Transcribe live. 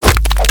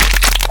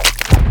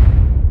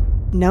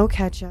No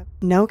ketchup.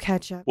 No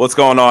ketchup. What's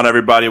going on,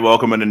 everybody?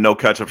 Welcome into No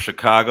Ketchup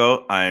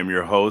Chicago. I am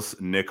your host,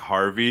 Nick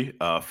Harvey,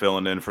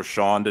 filling in for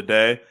Sean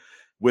today.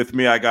 With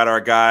me, I got our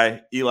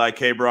guy, Eli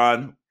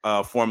Cabron,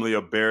 formerly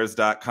of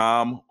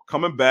Bears.com,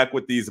 coming back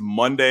with these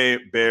Monday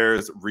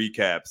Bears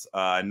recaps.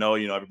 I know,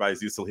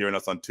 everybody's used to hearing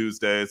us on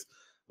Tuesdays.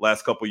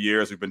 Last couple of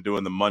years, we've been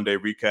doing the Monday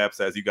recaps.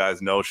 As you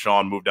guys know,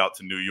 Sean moved out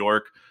to New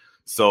York.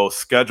 So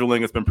scheduling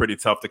has been pretty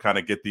tough to kind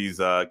of get these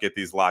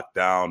locked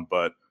down,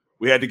 but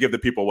we had to give the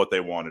people what they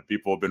wanted.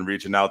 People have been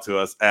reaching out to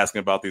us, asking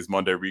about these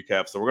Monday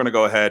recaps. So we're going to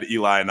go ahead,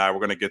 Eli and I, we're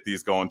going to get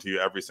these going to you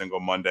every single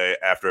Monday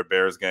after a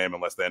Bears game,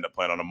 unless they end up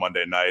playing on a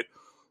Monday night,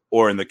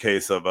 or in the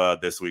case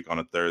of this week on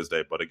a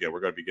Thursday. But again, we're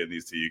going to be getting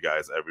these to you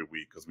guys every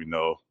week because we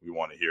know we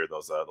want to hear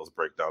those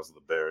breakdowns of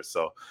the Bears.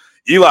 So,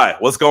 Eli,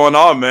 what's going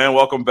on, man?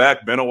 Welcome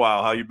back. Been a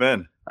while. How you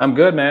been? I'm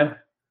good, man.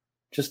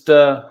 Just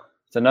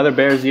it's another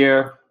Bears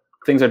year.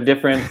 Things are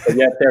different, but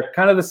yet they're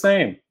kind of the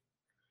same.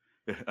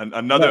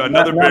 Another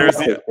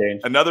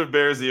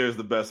Bears year is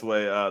the best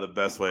way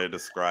to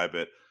describe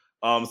it.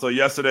 So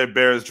yesterday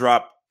Bears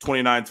dropped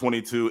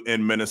 29-22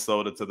 in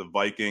Minnesota to the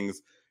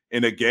Vikings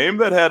in a game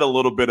that had a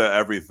little bit of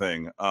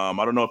everything. I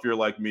don't know if you're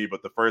like me,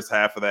 but the first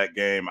half of that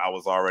game, I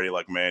was already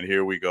like, man,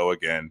 here we go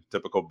again.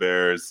 Typical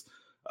Bears.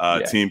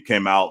 Team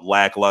came out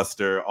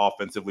lackluster.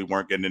 Offensively,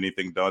 weren't getting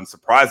anything done.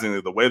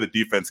 Surprisingly, the way the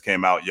defense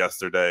came out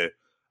yesterday,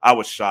 I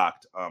was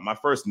shocked. My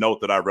first note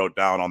that I wrote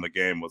down on the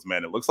game was,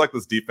 man, it looks like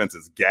this defense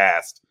is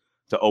gassed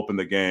to open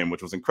the game,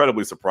 which was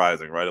incredibly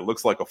surprising, right? It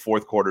looks like a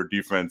fourth quarter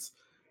defense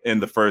in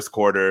the first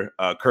quarter.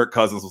 Kirk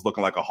Cousins was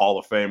looking like a Hall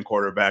of Fame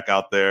quarterback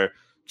out there.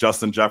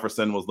 Justin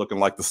Jefferson was looking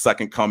like the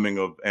second coming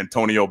of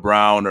Antonio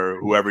Brown or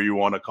whoever you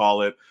want to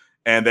call it.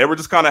 And they were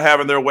just kind of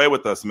having their way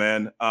with us,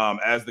 man.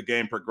 As the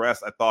game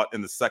progressed, I thought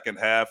in the second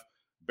half,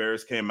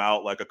 Bears came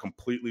out like a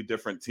completely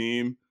different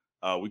team.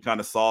 We kind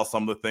of saw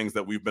some of the things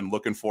that we've been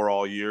looking for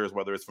all years,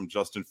 whether it's from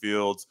Justin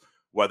Fields,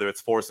 whether it's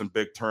forcing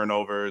big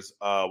turnovers,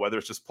 whether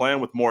it's just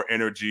playing with more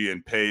energy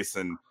and pace,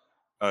 and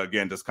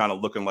again, just kind of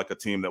looking like a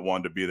team that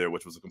wanted to be there,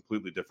 which was a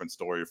completely different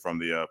story from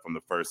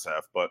the first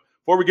half. But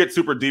before we get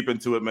super deep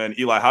into it, man,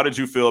 Eli, how did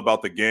you feel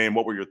about the game?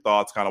 What were your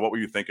thoughts? Kind of what were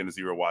you thinking as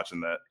you were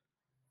watching that?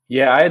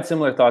 Yeah, I had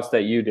similar thoughts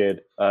that you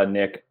did,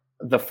 Nick.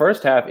 The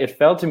first half, it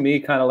felt to me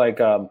kind of like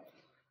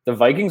the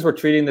Vikings were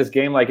treating this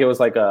game like it was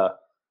like a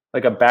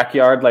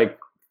backyard, like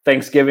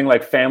Thanksgiving,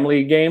 like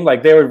family game.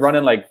 Like they were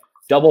running like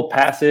double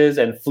passes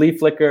and flea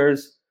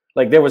flickers.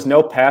 Like there was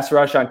no pass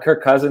rush on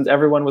Kirk Cousins.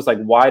 Everyone was like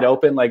wide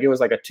open. Like it was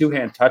like a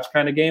two-hand touch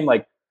kind of game.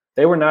 Like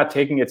they were not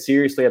taking it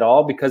seriously at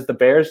all because the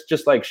Bears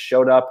just like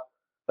showed up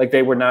like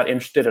they were not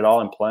interested at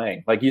all in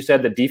playing. Like you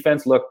said, the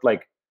defense looked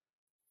like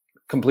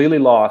completely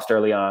lost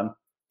early on.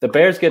 The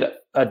Bears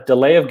get a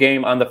delay of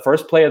game on the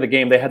first play of the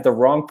game. They had the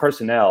wrong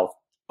personnel.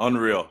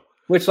 Unreal.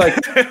 Which, like,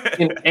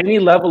 in any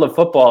level of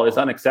football is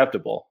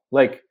unacceptable.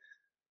 Like,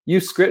 you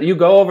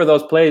go over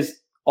those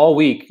plays all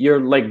week. You're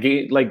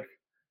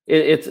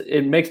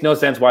it makes no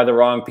sense why the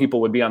wrong people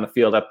would be on the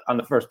field on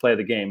the first play of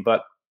the game.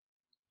 But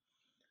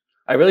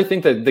I really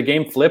think that the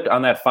game flipped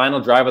on that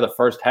final drive of the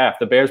first half.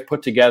 The Bears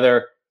put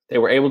together. They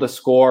were able to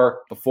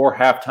score before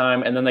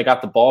halftime, and then they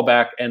got the ball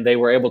back, and they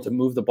were able to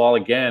move the ball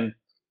again.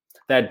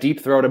 That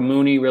deep throw to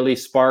Mooney really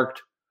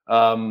sparked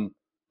the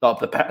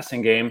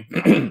passing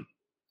game.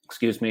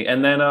 Excuse me.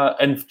 And then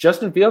and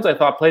Justin Fields, I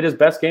thought, played his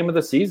best game of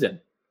the season.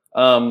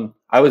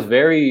 I was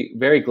very,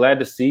 very glad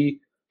to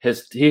see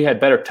he had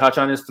better touch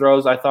on his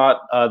throws, I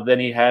thought, than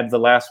he had the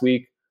last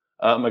week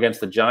against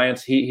the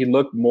Giants. He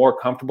looked more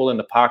comfortable in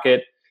the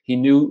pocket. He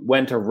knew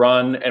when to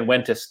run and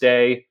when to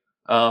stay.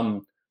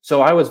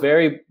 So I was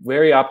very,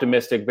 very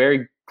optimistic,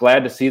 very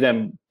glad to see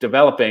them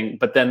developing.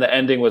 But then the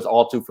ending was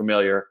all too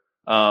familiar.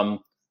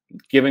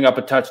 Giving up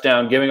a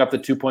touchdown, giving up the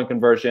 2-point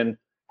conversion,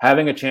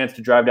 having a chance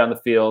to drive down the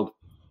field.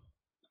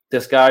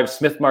 This guy,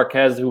 Smith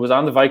Marquez, who was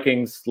on the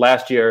Vikings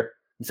last year,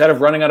 instead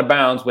of running out of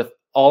bounds with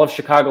all of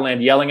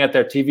Chicagoland yelling at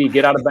their TV,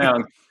 get out of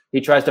bounds,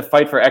 he tries to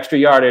fight for extra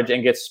yardage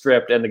and gets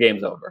stripped and the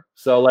game's over.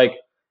 So like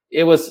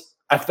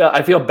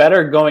I feel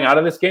better going out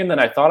of this game than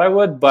I thought I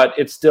would, but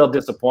it's still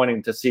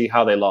disappointing to see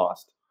how they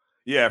lost.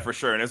 Yeah, for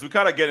sure. And as we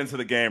kind of get into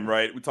the game,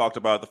 right, we talked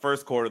about the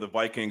first quarter, the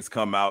Vikings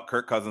come out.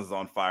 Kirk Cousins is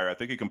on fire. I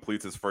think he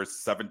completes his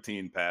first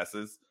 17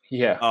 passes.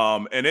 Yeah.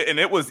 And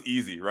it was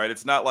easy, right?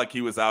 It's not like he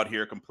was out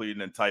here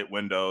completing in tight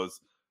windows.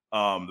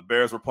 The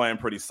Bears were playing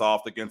pretty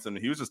soft against him.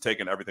 He was just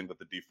taking everything that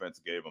the defense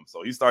gave him.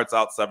 So he starts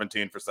out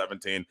 17 for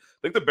 17. I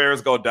think the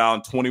Bears go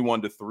down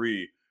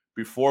 21-3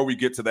 before we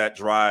get to that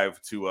drive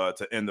to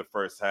end the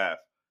first half.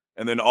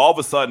 And then all of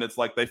a sudden, it's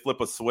like they flip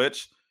a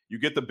switch. You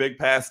get the big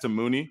pass to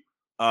Mooney.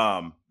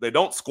 They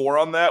don't score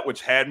on that,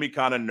 which had me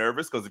kind of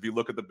nervous because if you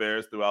look at the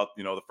Bears throughout,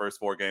 the first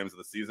 4 games of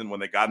the season,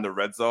 when they got in the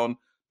red zone,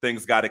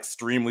 things got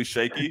extremely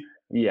shaky.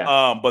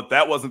 Yeah. But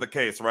that wasn't the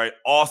case, right?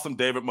 Awesome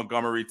David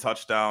Montgomery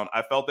touchdown.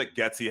 I felt that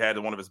Getsy had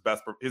one of his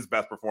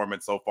best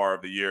performance so far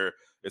of the year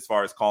as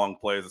far as calling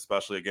plays,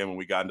 especially again when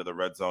we got into the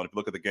red zone. If you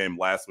look at the game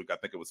last week, I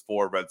think it was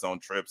 4 red zone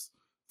trips,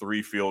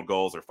 3 field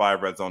goals, or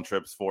 5 red zone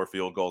trips, 4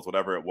 field goals,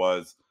 whatever it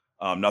was.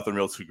 Nothing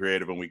real too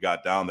creative when we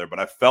got down there. But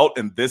I felt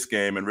in this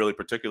game, and really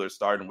particular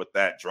starting with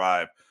that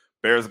drive,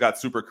 Bears got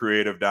super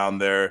creative down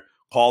there,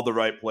 called the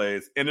right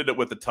plays, ended it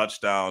with a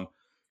touchdown.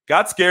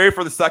 Got scary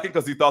for the second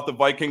because he thought the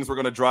Vikings were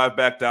going to drive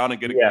back down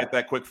and get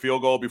that quick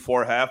field goal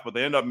before half, but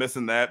they ended up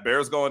missing that.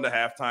 Bears go into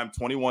halftime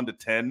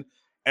 21-10,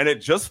 and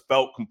it just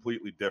felt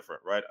completely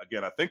different, right?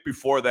 Again, I think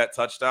before that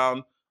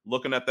touchdown,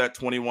 looking at that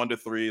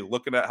 21-3,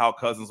 looking at how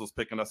Cousins was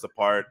picking us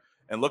apart,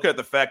 and looking at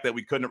the fact that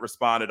we couldn't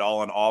respond at all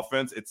on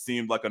offense, it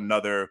seemed like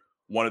another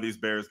one of these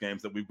Bears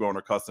games that we've grown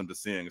accustomed to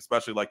seeing,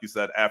 especially, like you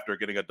said, after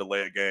getting a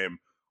delay of game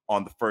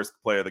on the first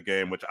play of the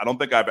game, which I don't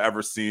think I've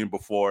ever seen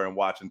before in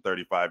watching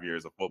 35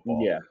 years of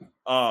football. Yeah.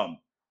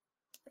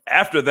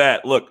 After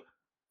that, look,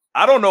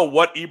 I don't know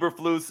what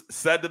Eberflus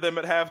said to them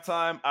at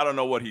halftime. I don't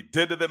know what he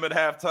did to them at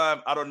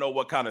halftime. I don't know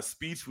what kind of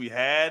speech we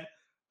had.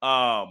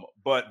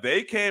 But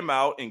they came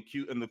out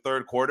in the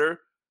third quarter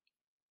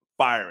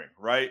firing,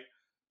 right?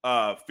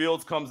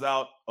 Fields comes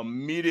out,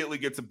 immediately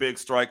gets a big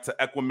strike to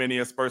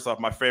Equanimeous. First off,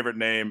 my favorite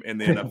name in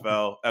the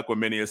NFL,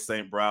 Equanimeous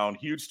St. Brown.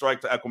 Huge strike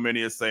to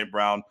Equanimeous St.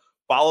 Brown.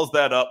 Follows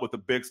that up with a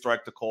big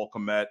strike to Cole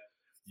Kmet.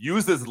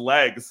 Uses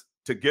legs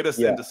to get us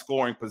into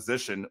scoring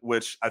position,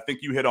 which I think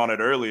you hit on it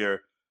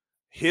earlier.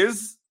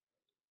 His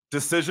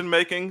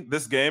decision-making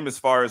this game, as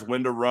far as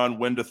when to run,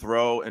 when to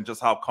throw, and just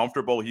how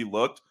comfortable he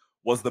looked,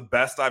 was the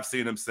best I've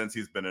seen him since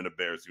he's been in a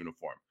Bears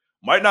uniform.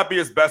 Might not be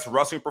his best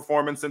rushing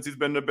performance since he's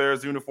been in a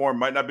Bears uniform.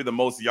 Might not be the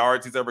most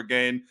yards he's ever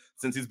gained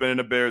since he's been in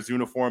a Bears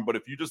uniform. But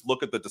if you just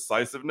look at the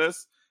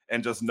decisiveness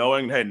and just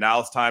knowing, hey, now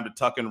it's time to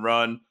tuck and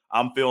run,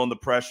 I'm feeling the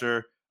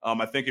pressure.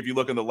 I think if you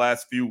look in the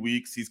last few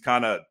weeks, he's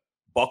kind of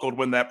buckled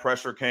when that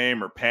pressure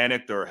came or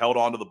panicked or held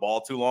on to the ball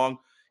too long.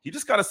 He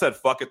just kind of said,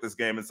 fuck it this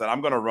game and said, I'm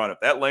going to run.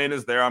 If that lane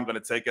is there, I'm going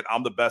to take it.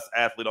 I'm the best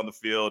athlete on the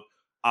field.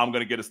 I'm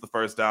going to get us the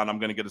first down. I'm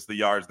going to get us the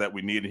yards that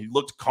we need. And he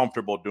looked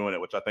comfortable doing it,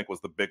 which I think was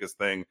the biggest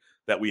thing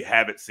that we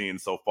haven't seen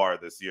so far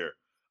this year.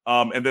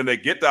 And then they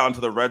get down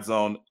to the red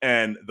zone,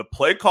 and the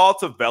play call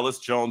to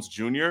Velus Jones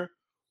Jr.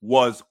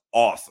 was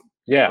awesome.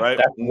 Yeah, right?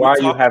 That's why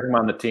you have him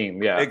on the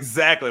team. Yeah,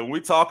 exactly. When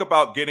we talk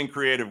about getting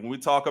creative, when we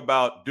talk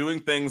about doing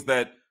things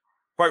that,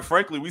 quite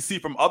frankly, we see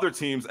from other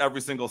teams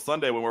every single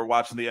Sunday when we're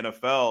watching the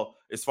NFL,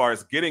 as far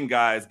as getting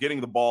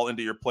the ball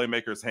into your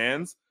playmakers'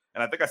 hands.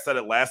 And I think I said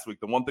it last week.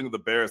 The one thing the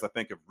Bears, I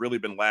think, have really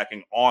been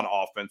lacking on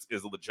offense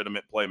is a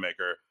legitimate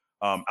playmaker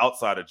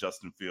outside of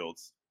Justin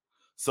Fields.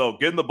 So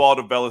getting the ball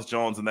to Velus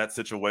Jones in that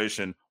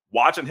situation,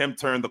 watching him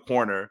turn the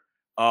corner.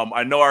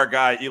 I know our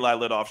guy, Eli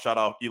Lidoff, shout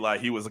out Eli.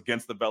 He was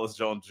against the Velus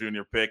Jones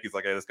Jr. pick. He's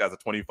like, hey, this guy's a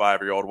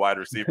 25-year-old wide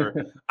receiver.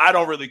 I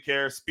don't really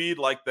care. Speed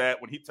like that,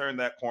 when he turned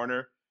that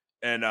corner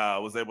and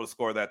was able to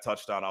score that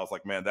touchdown, I was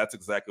like, man, that's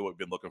exactly what we've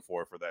been looking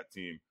for that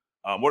team.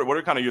 What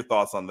are kind of your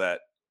thoughts on that?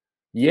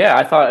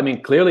 Yeah,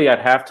 clearly at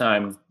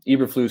halftime,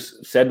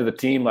 Eberflus said to the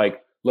team,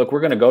 like, look, we're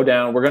going to go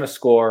down, we're going to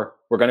score,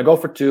 we're going to go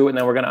for 2, and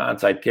then we're going to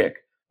onside kick.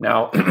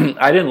 Now,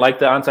 I didn't like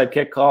the onside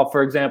kick call,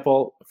 for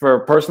example,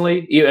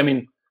 personally.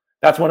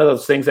 That's one of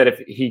those things that if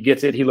he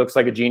gets it, he looks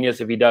like a genius.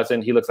 If he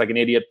doesn't, he looks like an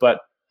idiot. But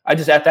I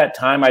just, at that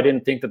time, I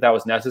didn't think that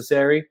was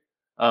necessary.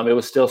 It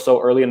was still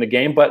so early in the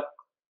game. But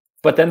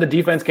then the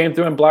defense came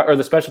through and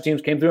the special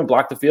teams came through and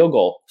blocked the field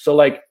goal. So,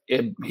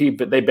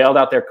 they bailed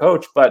out their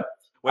coach. But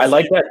I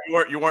like that.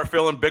 You weren't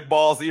feeling big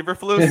balls,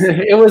 Eberflus?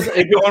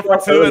 It going for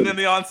 2 and then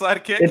the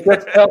onside kick? It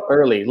just felt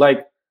early.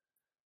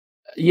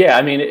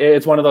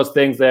 It's one of those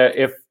things that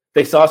if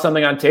they saw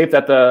something on tape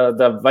that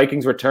the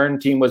Vikings return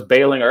team was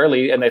bailing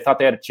early and they thought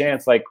they had a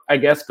chance, I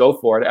guess go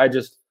for it. I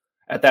just,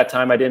 at that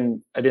time, I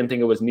didn't think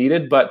it was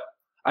needed, but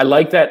I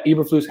like that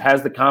Eberflus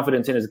has the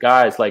confidence in his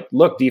guys. Like,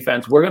 look,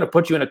 defense, we're going to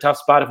put you in a tough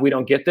spot if we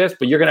don't get this,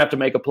 but you're going to have to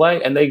make a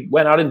play. And they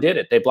went out and did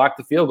it. They blocked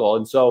the field goal.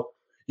 And so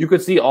you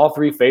could see all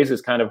 3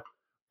 phases kind of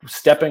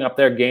stepping up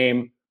their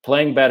game,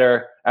 playing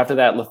better after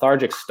that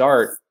lethargic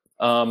start.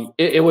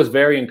 It was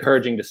very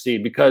encouraging to see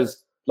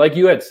because, like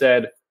you had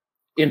said,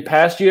 in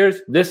past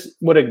years, this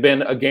would have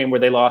been a game where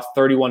they lost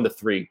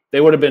 31-3.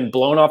 They would have been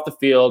blown off the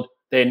field.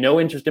 They had no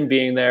interest in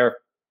being there.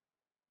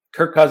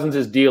 Kirk Cousins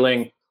is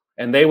dealing,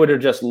 and they would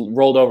have just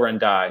rolled over and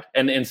died.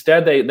 And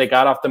instead, they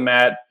got off the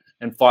mat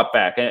and fought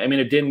back.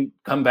 It didn't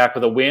come back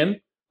with a win,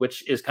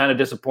 which is kind of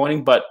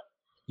disappointing, but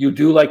you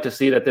do like to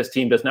see that this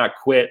team does not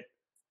quit,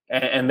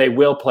 and they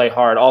will play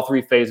hard. All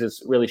 3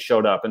 phases really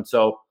showed up. And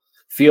so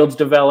Fields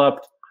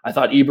developed. I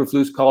thought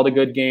Eberflus called a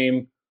good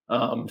game.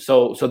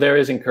 So there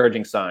is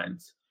encouraging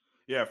signs.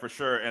 Yeah, for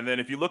sure. And then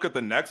if you look at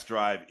the next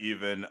drive,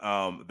 even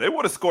they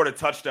would have scored a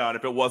touchdown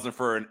if it wasn't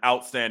for an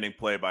outstanding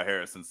play by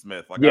Harrison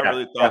Smith. I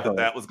really thought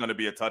that was going to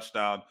be a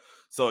touchdown.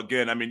 So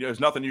again, there's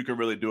nothing you can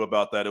really do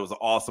about that. It was an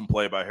awesome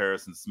play by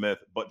Harrison Smith,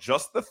 but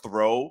just the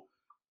throw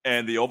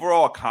and the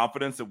overall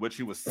confidence in which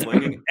he was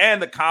slinging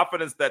and the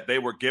confidence that they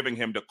were giving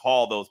him to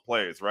call those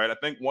plays, right? I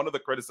think one of the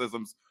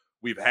criticisms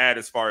we've had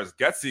as far as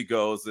Getsy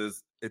goes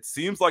is it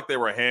seems like they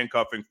were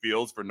handcuffing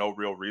Fields for no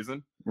real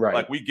reason. Right.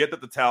 Like, we get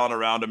that the talent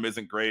around him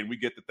isn't great, and we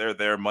get that they're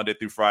there Monday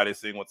through Friday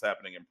seeing what's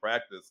happening in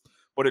practice.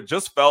 But it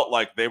just felt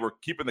like they were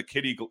keeping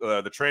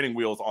the training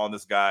wheels on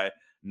this guy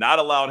not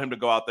allowing him to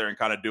go out there and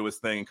kind of do his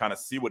thing and kind of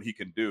see what he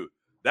can do.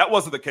 That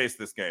wasn't the case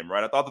this game,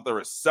 right? I thought that there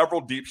were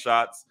several deep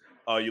shots.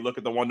 You look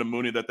at the one to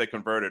Mooney that they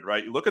converted,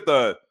 right? You look at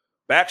the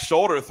back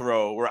shoulder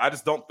throw where I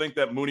just don't think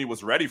that Mooney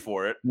was ready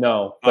for it.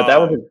 No, but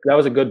that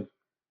was a good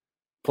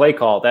play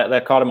call.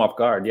 That caught him off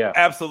guard. Yeah,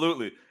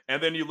 absolutely.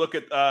 And then you look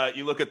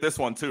at this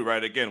one too,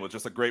 right? Again, was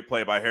just a great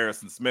play by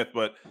Harrison Smith,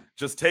 but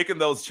just taking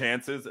those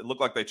chances, it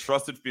looked like they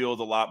trusted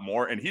Fields a lot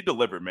more, and he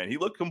delivered, man. He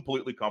looked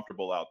completely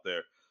comfortable out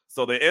there.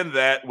 So they end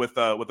that with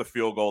a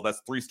field goal.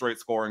 That's 3 straight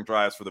scoring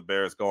drives for the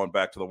Bears, going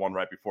back to the one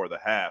right before the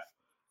half.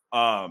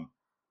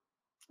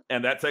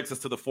 And that takes us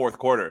to the fourth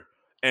quarter.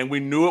 And we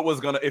knew it was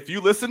gonna. If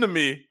you listen to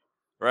me,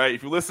 right?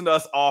 If you listen to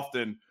us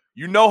often,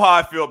 you know how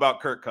I feel about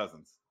Kirk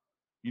Cousins.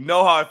 You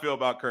know how I feel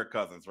about Kirk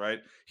Cousins, right?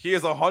 He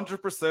is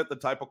 100% the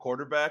type of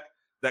quarterback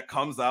that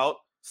comes out,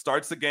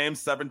 starts the game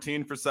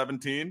 17 for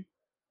 17,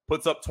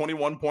 puts up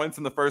 21 points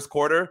in the first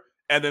quarter,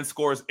 and then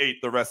scores 8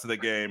 the rest of the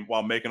game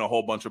while making a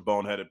whole bunch of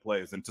boneheaded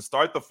plays. And to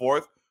start the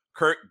fourth,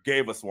 Kirk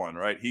gave us one,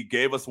 right? He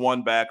gave us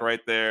one back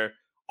right there.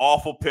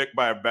 Awful pick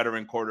by a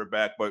veteran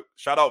quarterback, but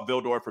shout out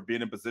Vildor for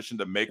being in position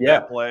to make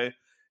that play.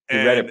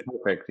 And read it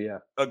perfect, yeah.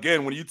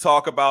 Again, when you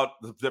talk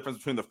about the difference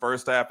between the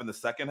first half and the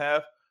second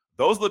half,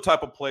 those are the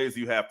type of plays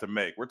you have to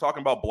make. We're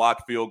talking about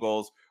blocked field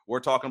goals.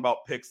 We're talking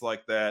about picks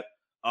like that.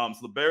 So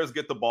the Bears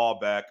get the ball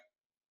back.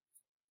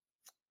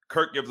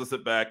 Kirk gives us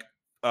it back.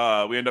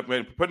 We end up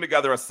putting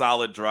together a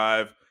solid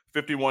drive,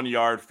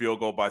 51-yard field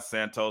goal by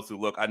Santos, who,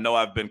 look, I know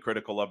I've been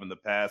critical of in the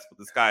past, but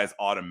this guy is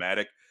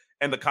automatic.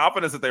 And the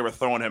confidence that they were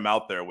throwing him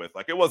out there with,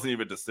 like, it wasn't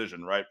even a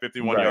decision, right?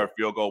 51-yard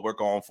field goal, we're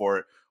going for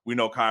it. We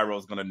know Cairo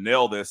is going to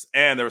nail this.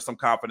 And there was some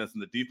confidence in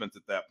the defense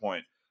at that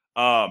point.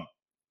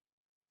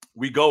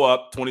 We go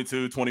up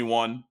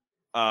 22-21.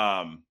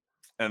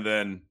 And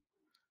then,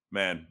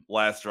 man,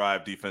 last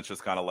drive, defense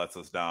just kind of lets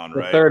us down,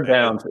 right? Third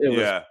down.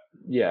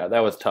 That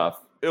was tough.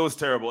 It was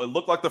terrible. It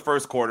looked like the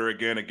first quarter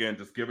again,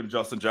 just giving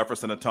Justin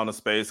Jefferson a ton of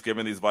space,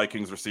 giving these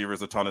Vikings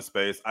receivers a ton of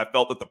space. I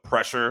felt that the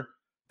pressure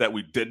that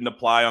we didn't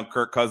apply on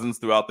Kirk Cousins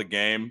throughout the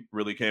game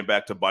really came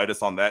back to bite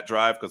us on that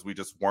drive because we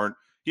just weren't.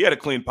 He had a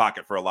clean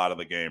pocket for a lot of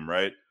the game,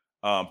 right?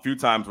 A few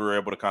times we were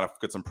able to kind of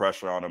get some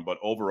pressure on him, but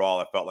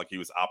overall I felt like he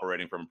was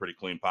operating from a pretty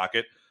clean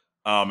pocket.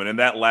 And in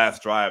that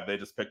last drive, they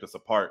just picked us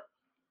apart.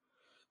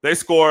 They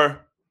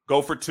score,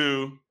 go for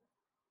 2.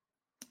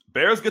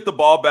 Bears get the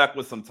ball back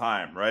with some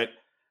time, right?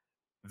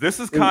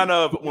 This is kind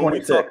of when we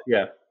talk.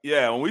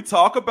 When we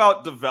talk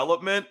about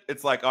development,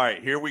 it's like, all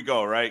right, here we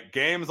go, right?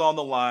 Game's on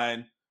the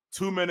line,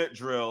 2-minute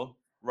drill,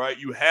 right?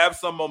 You have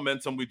some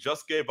momentum. We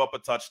just gave up a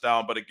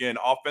touchdown, but again,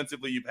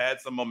 offensively, you've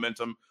had some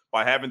momentum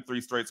by having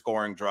 3 straight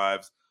scoring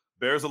drives.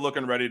 Bears are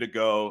looking ready to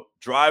go.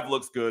 Drive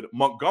looks good.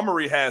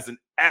 Montgomery has an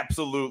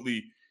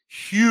absolutely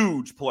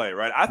huge play,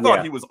 right? I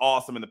thought he was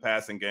awesome in the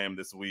passing game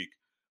this week,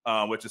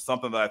 which is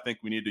something that I think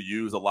we need to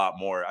use a lot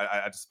more.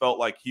 I just felt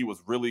like he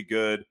was really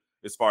good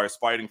as far as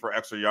fighting for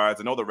extra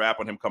yards. I know the rap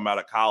on him coming out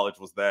of college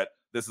was that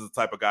this is the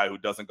type of guy who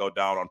doesn't go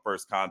down on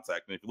first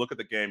contact. And if you look at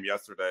the game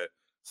yesterday,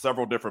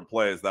 several different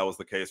plays, that was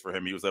the case for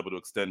him. He was able to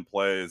extend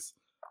plays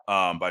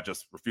by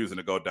just refusing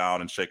to go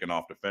down and shaking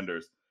off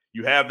defenders.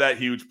 You have that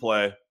huge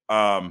play,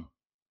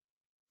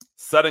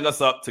 setting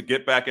us up to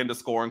get back into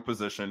scoring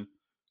position.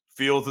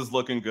 Fields is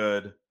looking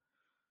good.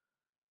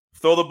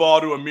 Throw the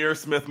ball to Amir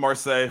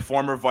Smith-Marseille,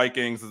 former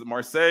Vikings. Is it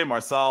Marseille,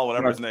 Marcel,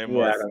 whatever his name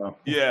was? I don't know.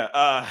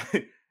 Yeah.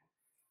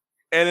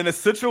 And in a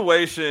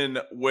situation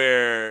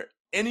where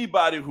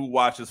anybody who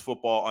watches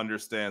football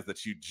understands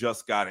that you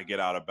just got to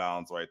get out of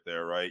bounds right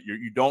there, right?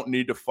 You don't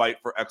need to fight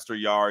for extra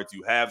yards.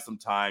 You have some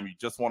time. You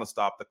just want to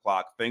stop the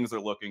clock. Things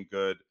are looking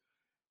good.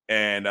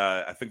 And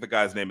I think the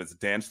guy's name is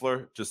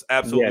Dantzler. Just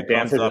absolutely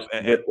comes up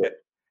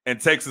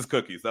and takes his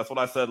cookies. That's what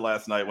I said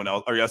yesterday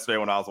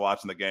when I was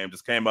watching the game.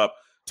 Just came up,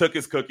 took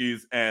his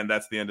cookies, and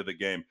that's the end of the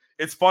game.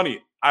 It's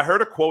funny. I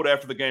heard a quote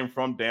after the game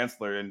from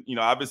Dantzler, and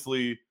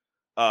obviously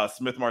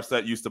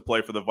Smith-Marset used to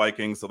play for the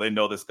Vikings, so they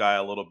know this guy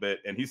a little bit.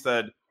 And he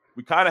said,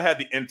 we kind of had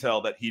the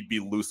intel that he'd be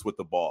loose with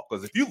the ball.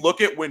 Because if you look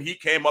at when he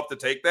came up to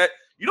take that,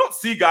 you don't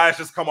see guys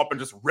just come up and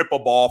just rip a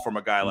ball from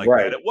a guy like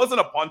that. It wasn't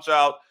a punch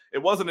out.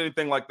 It wasn't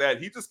anything like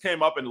that. He just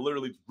came up and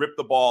literally ripped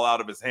the ball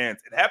out of his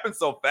hands. It happened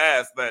so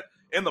fast that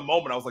in the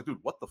moment I was like, dude,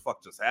 what the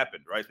fuck just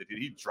happened, right? Did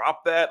he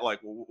drop that? Like,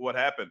 what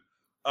happened?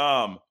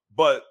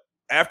 But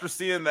after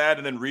seeing that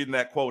and then reading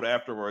that quote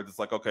afterwards, it's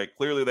like, okay,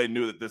 clearly they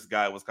knew that this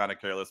guy was kind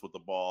of careless with the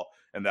ball,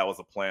 and that was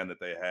a plan that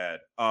they had.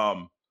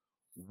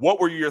 What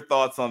were your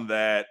thoughts on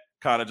that,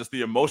 kind of just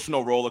the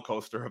emotional roller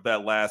coaster of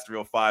that last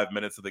real 5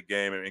 minutes of the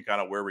game, and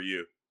kind of where were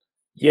you?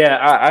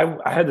 Yeah,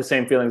 I had the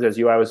same feelings as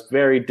you. I was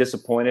very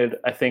disappointed,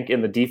 I think,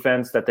 in the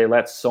defense that they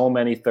let so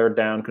many third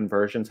down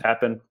conversions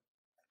happen.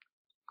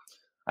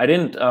 I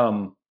didn't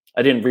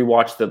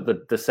rewatch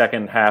the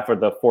second half, or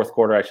the fourth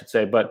quarter, I should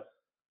say, but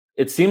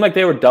it seemed like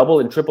they were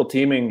double and triple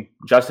teaming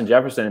Justin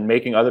Jefferson and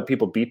making other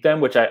people beat them,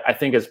 which I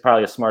think is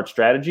probably a smart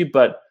strategy,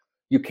 but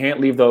you can't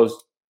leave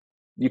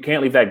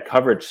that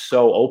coverage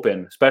so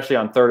open, especially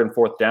on third and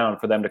fourth down,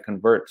 for them to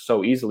convert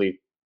so easily.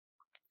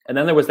 And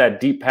then there was that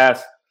deep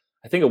pass.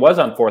 I think it was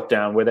on 4th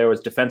down where there was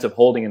defensive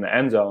holding in the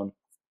end zone.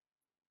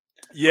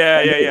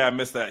 Yeah. I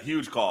missed that.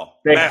 Huge call.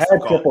 They had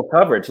triple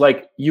coverage.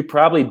 Like, you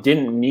probably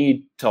didn't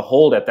need to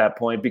hold at that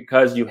point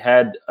because you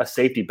had a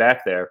safety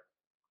back there.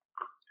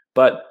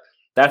 But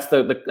that's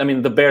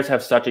the Bears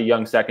have such a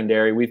young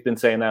secondary. We've been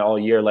saying that all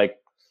year. Like,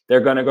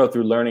 they're going to go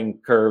through learning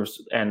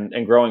curves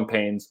and growing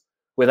pains.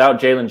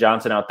 Without Jalen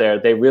Johnson out there,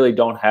 they really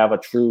don't have a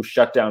true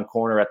shutdown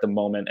corner at the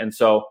moment. And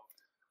so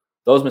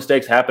those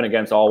mistakes happen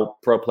against all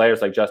pro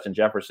players like Justin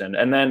Jefferson.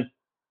 And then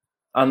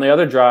on the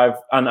other drive,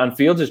 on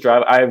Fields'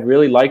 drive, I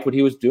really liked what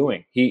he was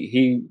doing.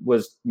 He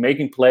was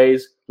making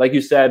plays. Like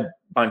you said,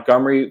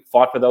 Montgomery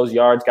fought for those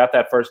yards, got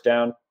that first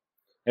down.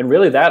 And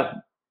really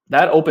that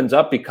opens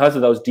up because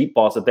of those deep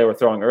balls that they were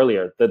throwing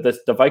earlier.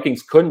 The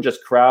Vikings couldn't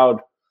just crowd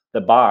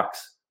the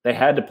box. They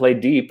had to play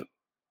deep.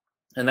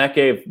 And that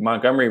gave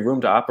Montgomery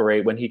room to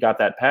operate when he got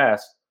that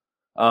pass.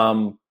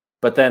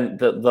 But then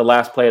the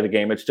last play of the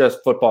game, it's just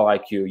football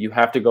IQ. You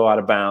have to go out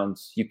of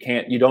bounds.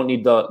 You don't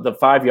need the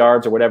 5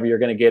 yards or whatever you're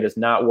going to get is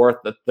not worth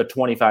the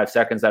 25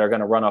 seconds that are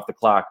going to run off the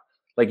clock.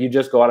 Like, you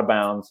just go out of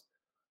bounds.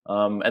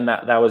 And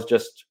that was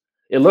just,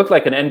 it looked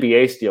like an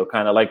NBA steal,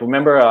 kind of like,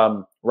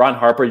 remember Ron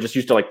Harper just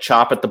used to like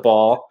chop at the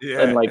ball.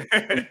 Yeah. And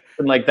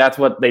like that's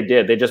what they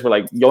did. They just were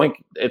like, yoink,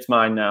 it's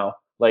mine now.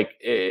 Like,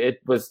 it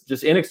was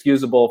just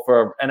inexcusable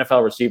for an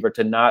NFL receiver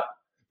to not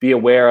be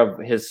aware of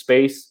his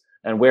space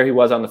and where he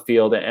was on the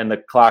field and the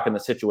clock and the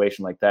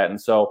situation like that.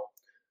 And so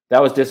that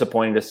was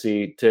disappointing to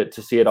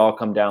see it all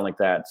come down like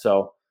that.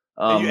 So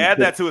you add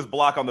that to his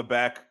block on the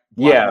back.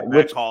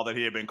 Which call that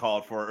he had been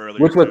called for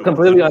earlier, which was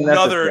completely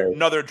unnecessary.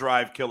 Another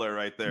drive killer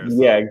right there. So.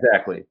 Yeah,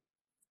 exactly.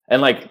 And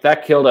like,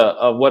 that killed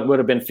a what would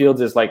have been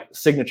Fields' like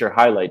signature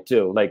highlight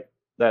too. Like,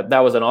 that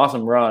was an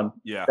awesome run.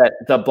 Yeah. That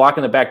the block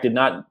in the back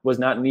was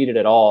not needed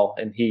at all,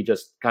 and he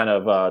just kind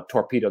of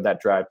torpedoed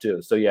that drive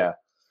too. So yeah.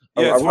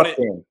 It's funny.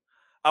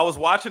 I was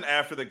watching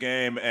after the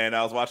game, and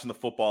I was watching the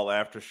football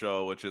after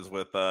show, which is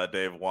with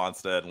Dave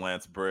Wanstead,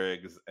 Lance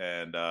Briggs,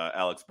 and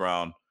Alex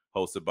Brown,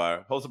 hosted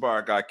by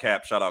our guy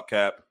Cap. Shout out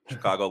Cap,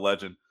 Chicago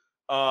legend.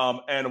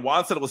 And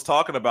Wanstead was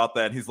talking about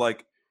that. And he's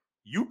like,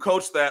 you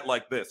coach that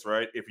like this,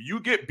 right? If you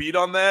get beat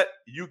on that,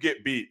 you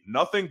get beat.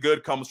 Nothing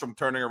good comes from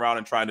turning around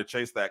and trying to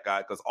chase that guy,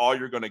 because all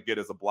you're going to get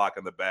is a block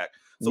in the back.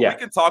 So we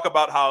can talk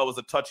about how it was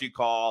a touchy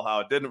call,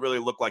 how it didn't really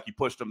look like he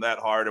pushed him that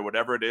hard or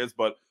whatever it is,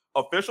 but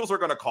officials are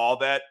going to call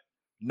that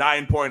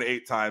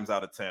 9.8 times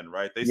out of 10,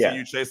 right? They see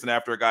you chasing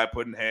after a guy,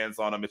 putting hands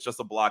on him. It's just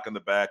a block in the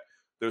back.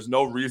 There's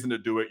no reason to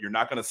do it. You're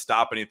not going to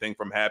stop anything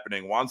from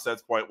happening.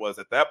 Wanstead's point was,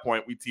 at that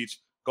point, we teach,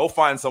 go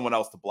find someone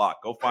else to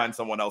block. Go find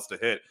someone else to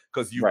hit,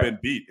 because you've been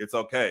beat. It's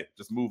okay.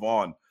 Just move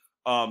on.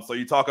 So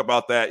you talk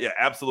about that. Yeah,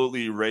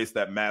 absolutely erase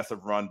that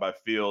massive run by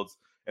Fields.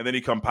 And then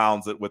he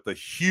compounds it with a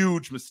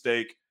huge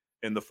mistake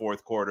in the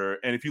fourth quarter.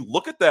 And if you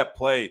look at that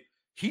play,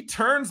 he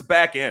turns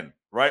back in,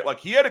 right? Like,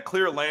 he had a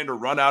clear lane to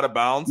run out of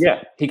bounds.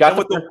 Yeah, he got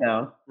the first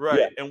down. Right.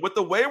 Yeah. And with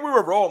the way we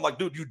were rolling, like,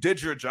 dude, you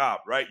did your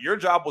job, right? Your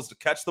job was to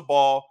catch the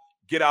ball,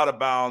 get out of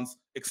bounds,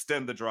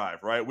 extend the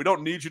drive, right? We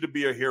don't need you to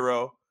be a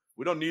hero.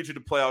 We don't need you to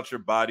play out your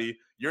body.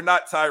 You're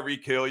not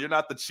Tyreek Hill. You're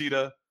not the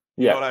cheetah.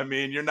 You know what I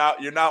mean? You're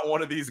not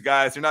one of these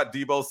guys. You're not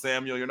Deebo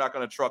Samuel. You're not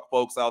going to truck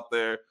folks out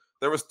there.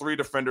 There was 3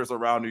 defenders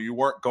around you. You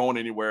weren't going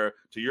anywhere.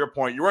 To your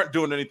point, you weren't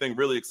doing anything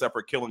really except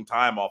for killing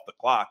time off the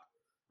clock,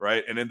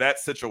 right? And in that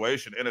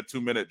situation, in a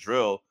 2-minute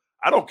drill,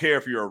 I don't care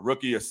if you're a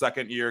rookie, a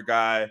second-year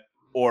guy,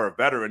 or a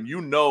veteran.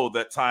 You know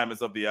that time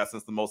is of the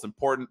essence. The most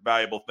important,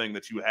 valuable thing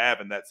that you have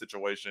in that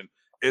situation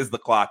is the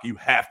clock. You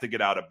have to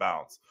get out of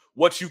bounds.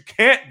 What you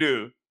can't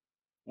do,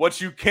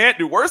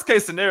 worst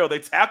case scenario, they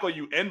tackle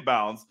you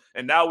inbounds,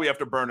 and now we have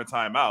to burn a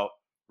timeout,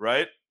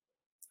 right?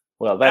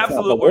 Well, that's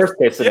not the worst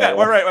case scenario.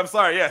 Yeah, right. I'm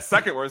sorry. Yeah,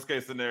 second worst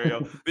case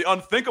scenario. The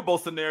unthinkable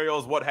scenario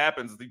is what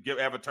happens. You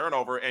have a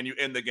turnover, and you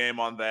end the game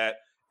on that,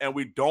 and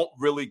we don't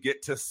really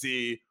get to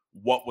see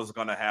what was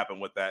going to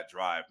happen with that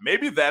drive.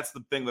 Maybe that's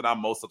the thing that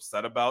I'm most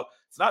upset about.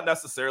 It's not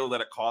necessarily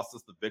that it cost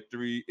us the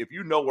victory. If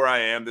you know where I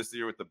am this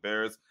year with the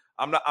Bears,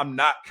 I'm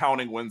not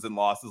counting wins and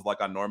losses like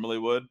I normally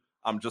would.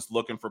 I'm just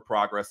looking for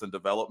progress and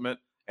development.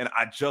 And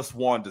I just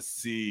wanted to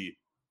see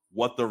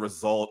what the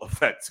result of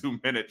that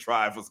 2-minute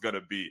drive was going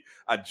to be.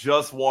 I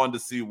just wanted to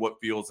see what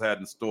Fields had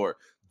in store.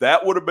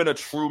 That would have been a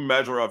true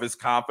measure of his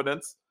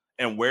confidence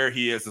and where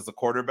he is as a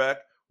quarterback,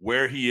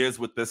 where he is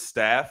with this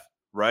staff,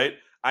 right?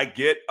 I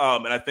get,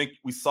 and I think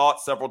we saw it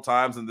several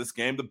times in this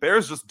game, the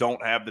Bears just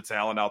don't have the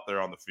talent out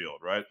there on the field,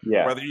 right?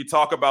 Yeah. Whether you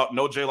talk about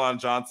no Jalen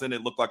Johnson,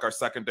 it looked like our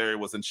secondary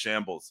was in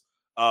shambles.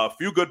 A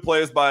few good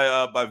plays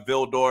by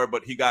Vildor,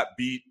 but he got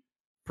beat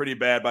pretty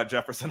bad by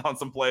Jefferson on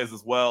some plays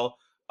as well.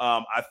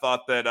 I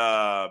thought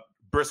that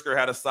Brisker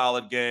had a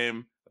solid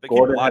game. I think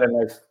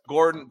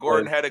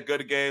Gordon had a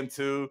good game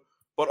too.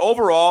 But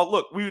overall,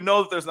 look, we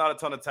know that there's not a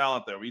ton of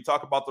talent there. When you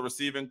talk about the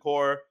receiving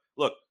core,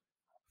 look,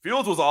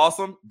 Fields was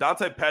awesome.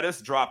 Dante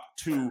Pettis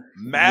dropped 2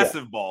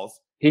 massive balls.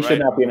 He should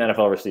not be an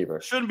NFL receiver.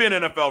 Shouldn't be an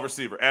NFL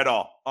receiver at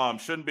all.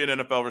 Shouldn't be an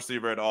NFL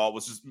receiver at all. It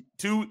was just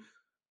 2.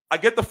 I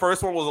get the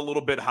first one was a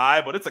little bit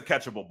high, but it's a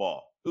catchable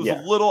ball, It was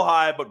a little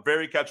high, but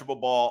very catchable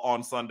ball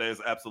on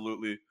Sundays.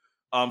 Absolutely.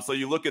 So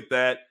you look at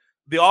that.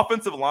 The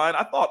offensive line,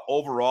 I thought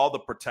overall the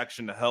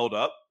protection held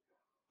up.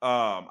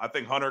 I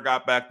think Hunter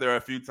got back there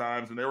a few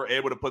times and they were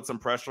able to put some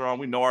pressure on.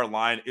 We know our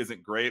line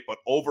isn't great, but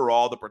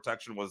overall the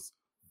protection was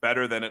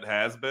better than it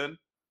has been.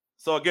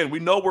 So again, we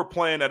know we're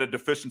playing at a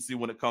deficiency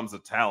when it comes to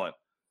talent,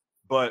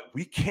 but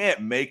we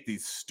can't make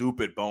these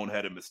stupid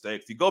boneheaded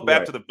mistakes. You go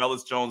back to the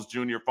Velus Jones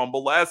Jr.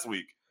 fumble last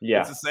week.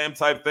 It's the same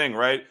type thing,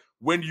 right?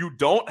 When you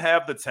don't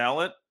have the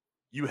talent,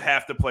 you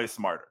have to play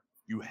smarter.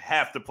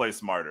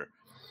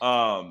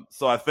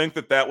 So I think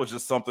that was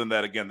just something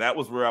that, again, that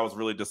was where I was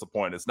really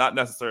disappointed. It's not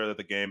necessarily that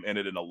the game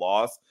ended in a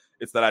loss.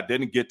 It's that I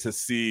didn't get to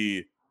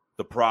see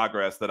the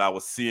progress that I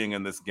was seeing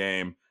in this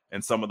game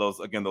and some of those,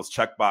 again, those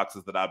check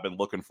boxes that I've been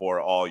looking for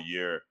all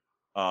year.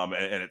 And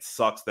it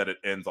sucks that it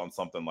ends on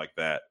something like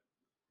that.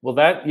 Well,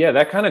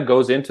 that kind of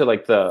goes into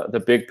like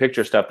the big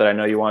picture stuff that I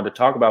know you wanted to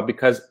talk about,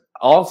 because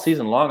all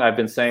season long I've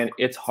been saying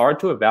it's hard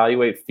to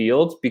evaluate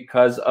Fields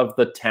because of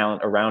the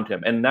talent around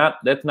him. And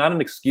that's not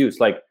an excuse.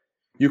 Like,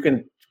 you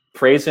can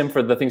praise him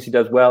for the things he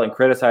does well and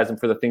criticize him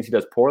for the things he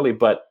does poorly,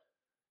 but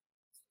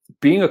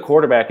being a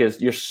quarterback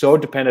is you're so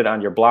dependent on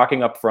your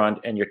blocking up front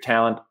and your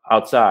talent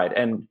outside.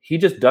 And he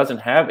just doesn't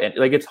have it.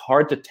 Like, it's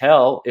hard to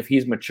tell if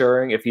he's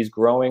maturing, if he's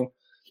growing,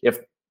 if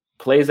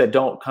plays that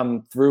don't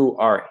come through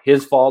are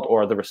his fault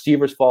or the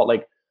receiver's fault.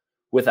 Like,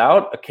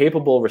 without a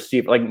capable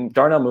receiver, like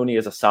Darnell Mooney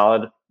is a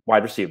solid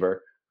wide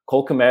receiver.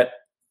 Cole Kmet,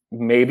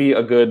 maybe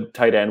a good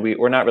tight end.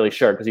 We're not really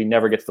sure because he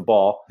never gets the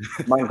ball.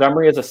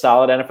 Montgomery is a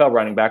solid NFL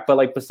running back, but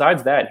like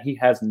besides that, he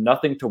has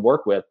nothing to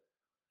work with.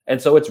 And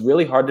so it's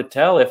really hard to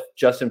tell if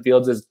Justin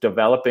Fields is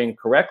developing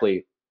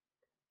correctly.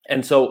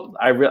 And so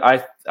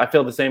I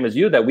feel the same as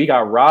you, that we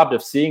got robbed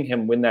of seeing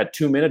him win that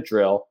 2-minute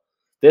drill.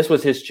 This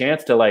was his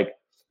chance to, like,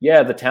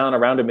 yeah, the talent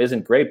around him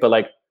isn't great, but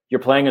like, you're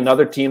playing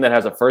another team that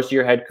has a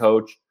first-year head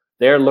coach.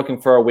 They're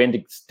looking for a win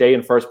to stay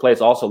in first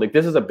place also. Like,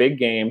 this is a big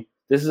game.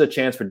 This is a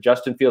chance for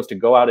Justin Fields to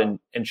go out and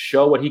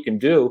show what he can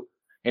do.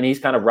 And he's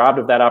kind of robbed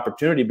of that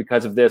opportunity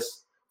because of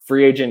this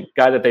free agent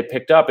guy that they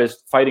picked up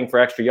is fighting for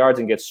extra yards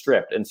and gets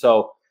stripped. And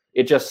so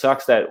it just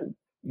sucks that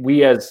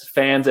we as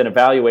fans and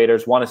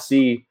evaluators want to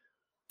see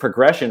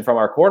progression from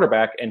our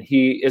quarterback, and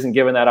he isn't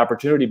given that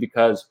opportunity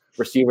because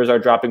receivers are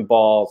dropping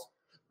balls.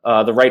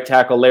 The right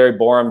tackle, Larry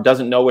Borum,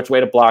 doesn't know which way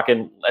to block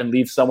and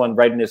leave someone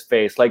right in his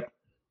face. Like,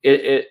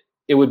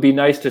 it would be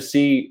nice to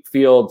see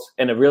Fields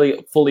and to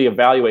really fully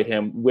evaluate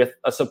him with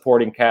a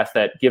supporting cast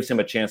that gives him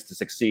a chance to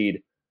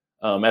succeed,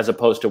 as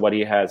opposed to what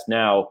he has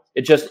now.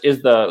 It just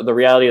is the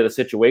reality of the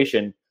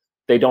situation.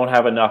 They don't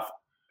have enough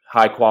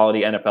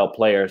high-quality NFL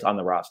players on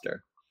the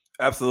roster.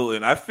 Absolutely.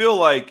 And I feel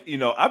like,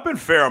 I've been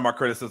fair on my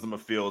criticism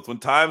of Fields. When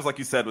times, like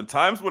you said,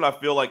 when I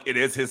feel like it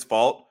is his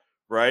fault,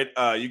 right?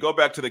 You go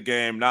back to the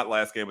game, not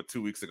last game, but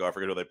 2 weeks ago. I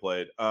forget who they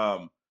played.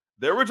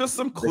 There were just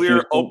some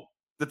clear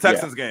the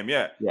Texans game,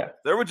 yeah.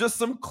 There were just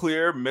some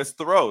clear missed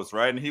throws,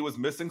 right? And he was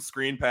missing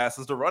screen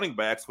passes to running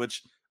backs,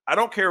 which I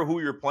don't care who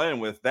you're playing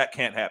with, that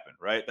can't happen,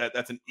 right?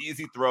 That's an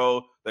easy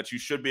throw that you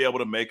should be able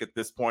to make at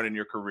this point in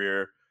your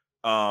career.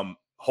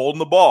 Holding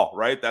the ball,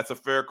 right? That's a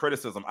fair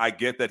criticism. I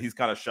get that he's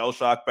kind of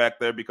shell-shocked back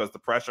there because the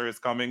pressure is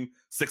coming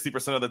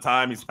 60% of the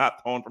time. He's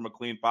not throwing from a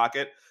clean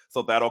pocket.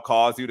 So that'll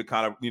cause you to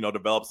kind of,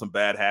 develop some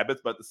bad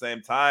habits. But at the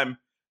same time,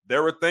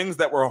 there were things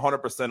that were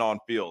 100% on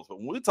Fields. But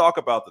when we talk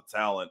about the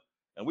talent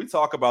and we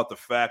talk about the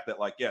fact that,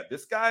 like, yeah,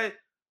 this guy,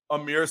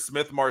 Ihmir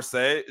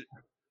Smith-Marsette,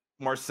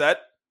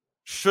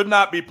 should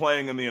not be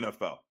playing in the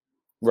NFL.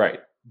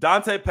 Right.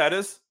 Dante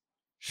Pettis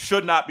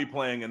should not be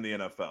playing in the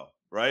NFL,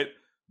 right?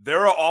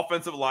 There are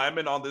offensive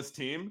linemen on this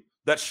team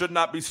that should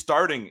not be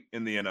starting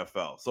in the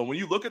NFL. So when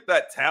you look at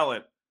that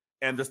talent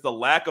and just the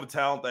lack of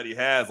talent that he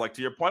has, like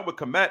to your point with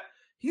Kmet,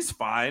 he's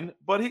fine,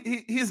 but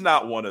he's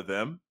not one of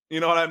them. You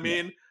know what I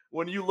mean? Yeah.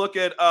 When you look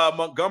at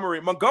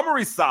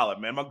Montgomery's solid,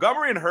 man.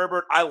 Montgomery and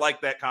Herbert, I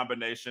like that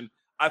combination.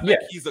 I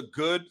think he's a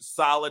good,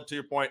 solid, to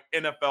your point,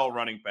 NFL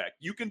running back.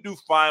 You can do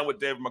fine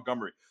with David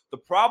Montgomery. The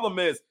problem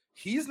is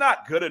he's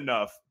not good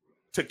enough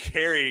to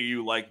carry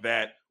you like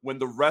that when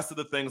the rest of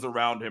the things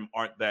around him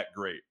aren't that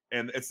great.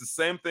 And it's the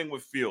same thing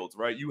with Fields,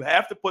 right? You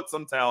have to put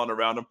some talent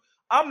around him.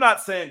 I'm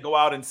not saying go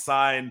out and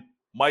sign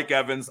Mike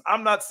Evans.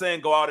 I'm not saying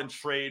go out and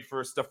trade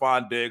for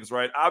Stephon Diggs,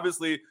 right?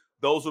 Obviously,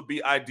 those would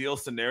be ideal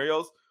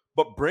scenarios.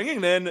 But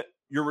bringing in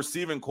your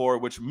receiving core,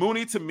 which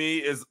Mooney to me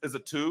is a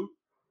 2,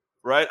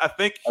 right? I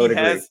think he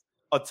has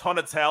a ton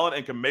of talent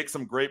and can make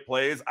some great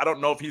plays. I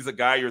don't know if he's a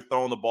guy you're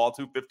throwing the ball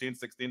to 15,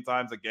 16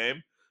 times a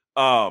game.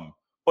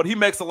 But he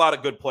makes a lot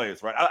of good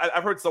plays, right?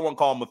 I've heard someone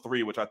call him a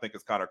 3, which I think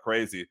is kind of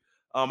crazy.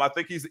 I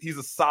think he's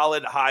a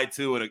solid high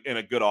 2 in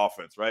a good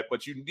offense, right?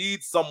 But you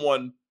need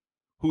someone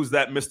who's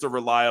that Mr.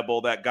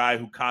 Reliable, that guy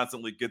who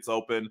constantly gets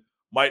open,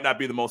 might not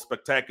be the most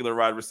spectacular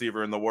wide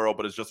receiver in the world,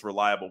 but is just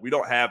reliable. We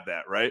don't have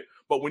that, right?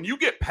 But when you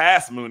get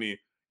past Mooney,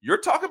 you're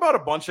talking about a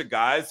bunch of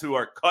guys who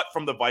are cut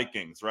from the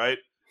Vikings, right?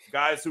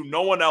 Guys who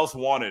no one else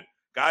wanted.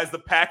 guys the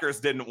Packers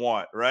didn't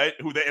want, right?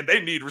 And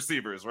they need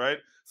receivers, right?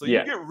 So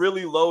you get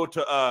really low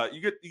to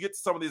you get to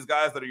some of these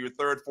guys that are your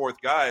third, fourth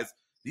guys.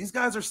 These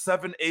guys are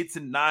 7, 8s,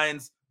 and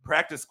 9s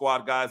practice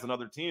squad guys on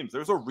other teams.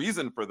 There's a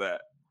reason for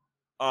that.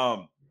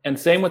 And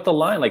same with the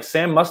line, like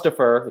Sam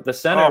Mustipher, the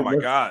center. Oh my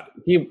God,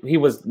 he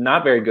was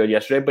not very good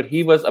yesterday, but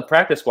he was a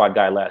practice squad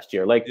guy last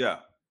year. Like,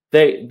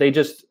 they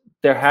just,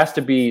 there has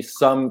to be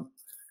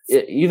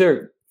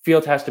either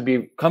Fields has to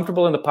be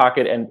comfortable in the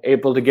pocket and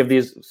able to give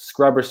these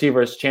scrub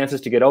receivers chances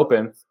to get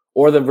open,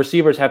 or the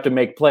receivers have to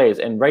make plays.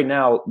 And right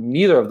now,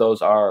 neither of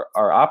those are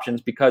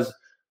options because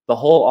the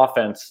whole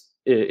offense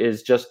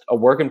is just a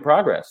work in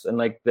progress. And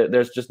like,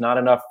 there's just not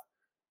enough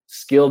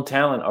skilled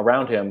talent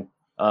around him,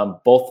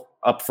 both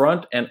up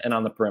front and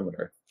on the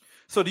perimeter.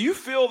 So do you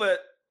feel that,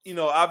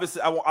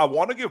 obviously I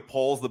want to give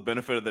Poles the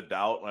benefit of the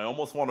doubt. I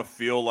almost want to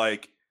feel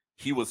like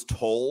he was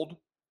told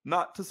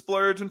not to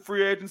splurge in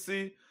free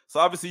agency. So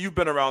obviously you've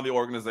been around the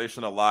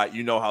organization a lot.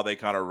 You know how they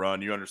kind of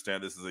run. You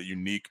understand this is a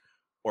unique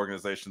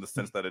organization in the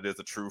sense that it is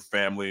a true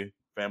family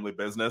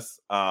business.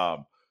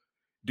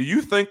 Do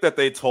you think that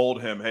they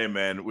told him, hey,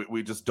 man,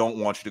 we just don't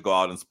want you to go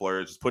out and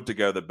splurge. Just put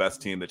together the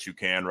best team that you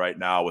can right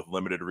now with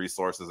limited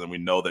resources. And we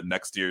know that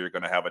next year you're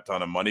going to have a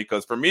ton of money.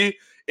 Because for me,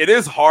 it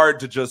is hard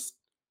to just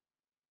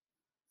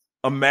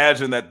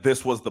imagine that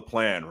this was the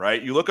plan,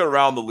 right? You look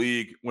around the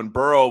league, when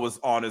Burrow was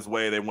on his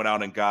way, they went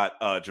out and got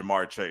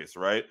Jamar Chase,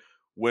 right?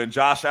 When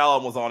Josh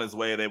Allen was on his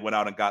way, they went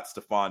out and got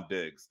Stephon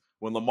Diggs.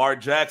 When Lamar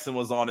Jackson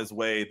was on his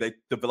way, they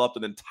developed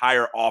an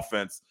entire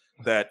offense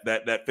that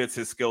fits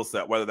his skill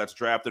set, whether that's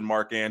drafting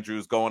Mark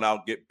Andrews, going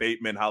out, get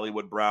Bateman,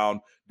 Hollywood Brown,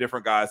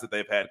 different guys that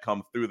they've had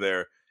come through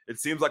there. It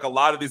seems like a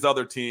lot of these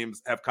other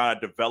teams have kind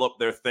of developed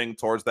their thing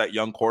towards that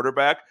young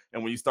quarterback.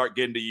 And when you start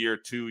getting to year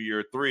 2,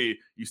 year 3,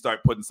 you start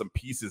putting some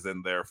pieces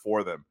in there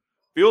for them.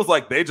 Feels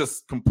like they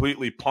just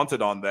completely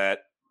punted on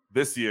that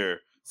this year.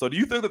 So do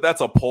you think that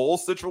that's a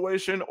Poles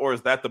situation, or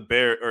is that the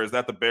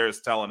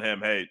Bears telling him,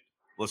 hey,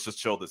 let's just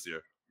chill this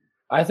year?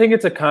 I think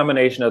it's a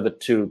combination of the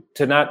two,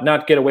 to not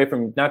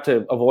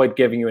to avoid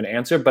giving you an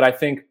answer, but I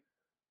think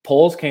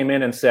Poles came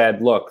in and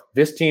said, look,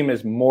 this team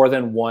is more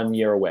than 1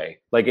 year away.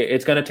 Like,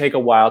 it's going to take a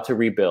while to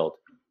rebuild.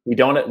 We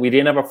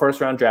didn't have a first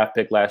round draft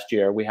pick last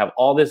year. We have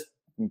all this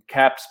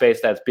cap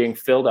space that's being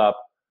filled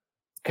up.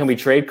 Can we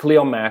trade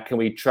Khalil Mack? Can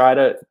we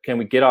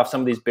get off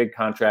some of these big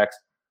contracts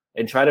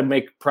and try to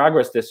make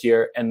progress this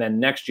year, and then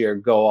next year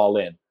go all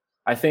in?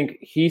 I think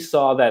he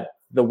saw that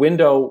the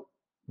window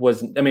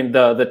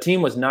the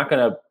team was not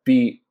going to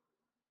be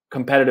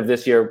competitive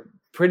this year,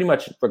 pretty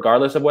much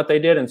regardless of what they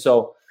did. And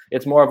so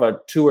it's more of a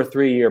 2 or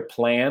 3 year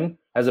plan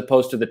as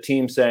opposed to the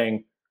team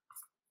saying,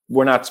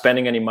 we're not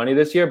spending any money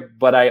this year.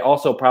 But I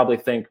also probably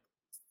think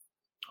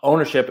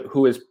ownership,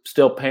 who is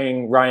still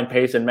paying Ryan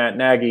Pace and Matt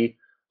Nagy,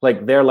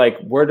 like, they're like,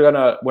 we're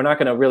not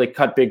going to really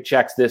cut big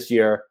checks this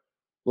year.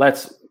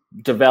 Let's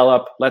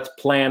develop, let's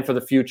plan for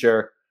the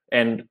future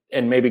and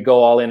maybe go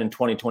all in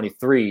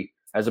 2023.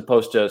 As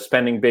opposed to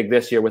spending big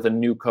this year with a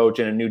new coach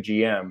and a new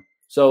GM.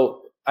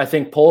 So I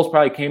think Poles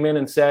probably came in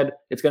and said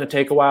it's going to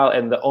take a while,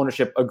 and the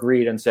ownership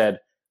agreed and said,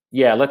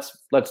 yeah, let's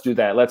do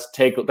that. Let's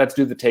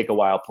do the take a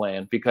while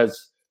plan,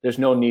 because there's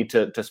no need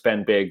to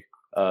spend big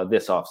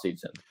this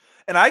offseason.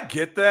 And I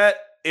get that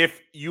if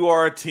you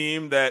are a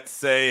team that,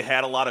 say,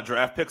 had a lot of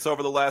draft picks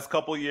over the last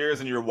couple of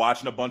years and you're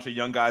watching a bunch of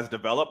young guys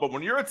develop, but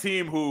when you're a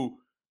team who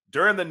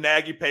during the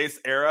Nagy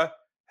Pace era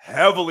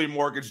heavily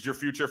mortgaged your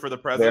future for the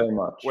present. Very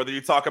much. Whether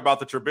you talk about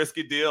the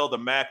Trubisky deal, the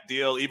Mack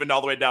deal, even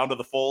all the way down to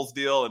the Foles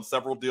deal and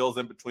several deals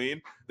in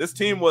between. This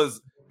team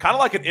was kind of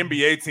like an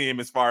NBA team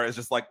as far as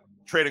just like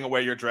trading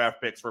away your draft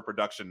picks for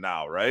production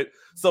now, right?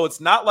 So it's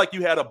not like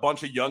you had a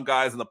bunch of young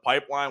guys in the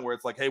pipeline where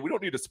it's like, hey, we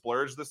don't need to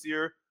splurge this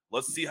year.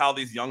 Let's see how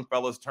these young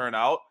fellas turn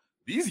out.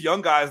 These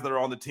young guys that are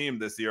on the team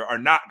this year are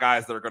not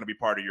guys that are going to be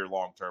part of your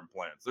long-term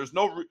plans. There's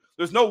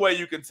no way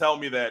you can tell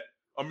me that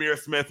Amir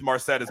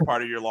Smith-Marset is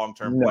part of your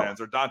long-term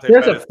plans, or Dante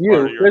Pettis is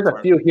part of your. There's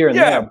a few here and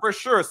there. Yeah, for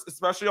sure.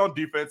 Especially on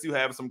defense, you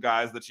have some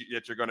guys that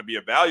you're going to be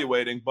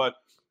evaluating, but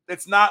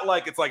it's not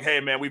like it's like, hey,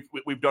 man,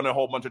 we've done a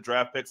whole bunch of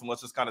draft picks and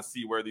let's just kind of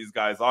see where these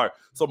guys are.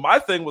 So my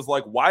thing was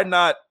like, why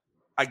not?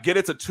 I get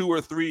it's a 2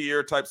 or 3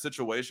 year type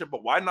situation,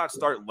 but why not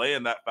start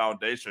laying that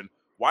foundation?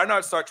 Why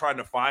not start trying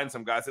to find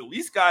some guys, at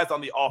least guys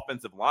on the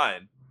offensive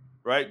line,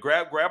 right?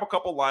 Grab a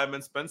couple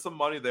linemen, spend some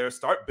money there,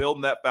 start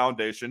building that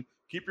foundation.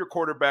 Keep your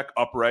quarterback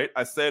upright.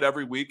 I say it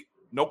every week.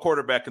 No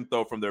quarterback can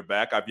throw from their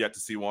back. I've yet to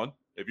see one.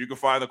 If you can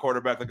find the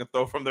quarterback that can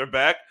throw from their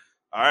back,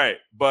 all right.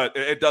 But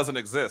it doesn't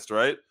exist,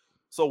 right?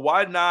 So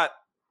why not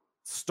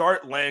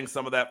start laying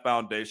some of that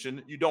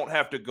foundation? You don't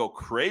have to go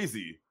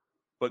crazy,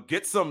 but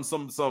get some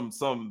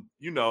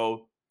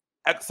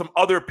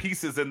other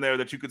pieces in there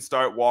that you could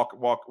start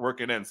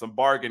working in. Some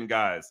bargain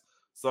guys,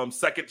 some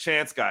second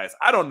chance guys.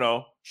 I don't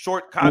know,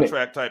 short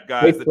contract type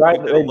guys.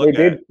 They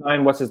did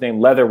sign what's his name,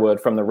 Leatherwood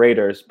from the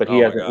Raiders, but we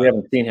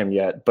haven't seen him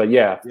yet. But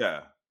yeah.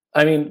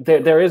 I mean,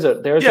 there is.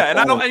 Yeah,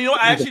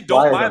 I actually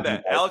don't mind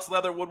that. Alex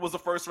Leatherwood was a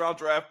first round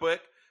draft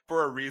pick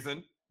for a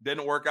reason.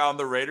 Didn't work out on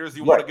the Raiders.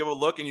 You want to give a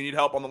look and you need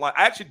help on the line.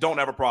 I actually don't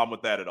have a problem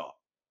with that at all.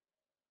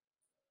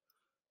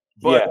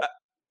 But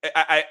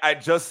I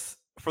just,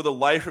 for the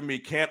life of me,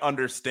 can't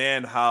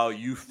understand how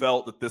you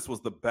felt that this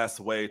was the best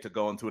way to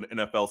go into an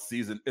NFL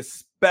season,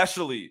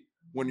 especially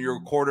when your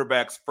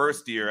quarterback's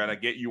first year, and I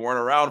get you weren't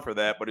around for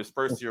that, but his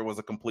first year was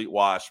a complete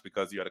wash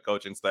because you had a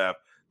coaching staff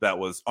that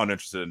was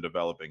uninterested in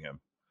developing him.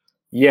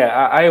 Yeah,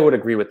 I would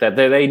agree with that.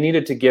 They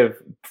needed to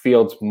give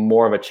Fields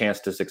more of a chance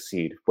to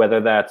succeed, whether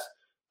that's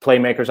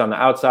playmakers on the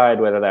outside,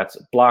 whether that's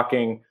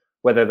blocking,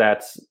 whether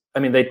that's, I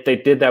mean, they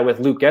did that with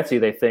Luke Getsy,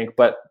 they think,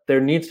 but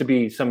there needs to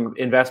be some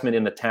investment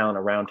in the talent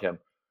around him.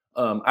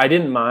 I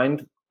didn't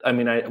mind. I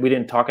mean, we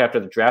didn't talk after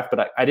the draft,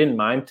 but I didn't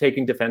mind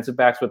taking defensive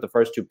backs with the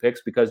first 2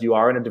 picks because you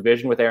are in a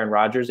division with Aaron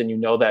Rodgers, and you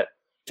know that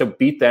to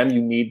beat them,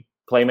 you need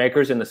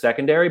playmakers in the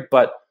secondary.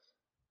 But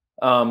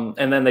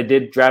and then they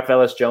did draft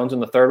Velus Jones in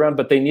the 3rd round,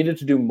 but they needed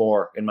to do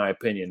more, in my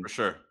opinion. For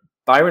sure.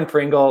 Byron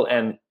Pringle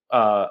and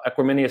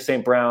Equanimeous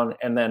St. Brown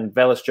and then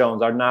Velus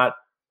Jones are not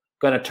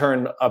going to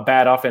turn a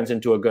bad offense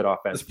into a good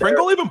offense. Does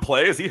Pringle even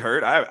play? Is he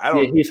hurt? I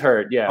don't. Yeah, he's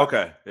hurt. Yeah.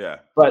 Okay. Yeah.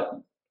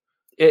 But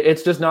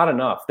it's just not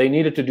enough. They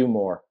needed to do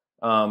more.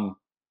 And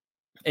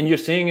you're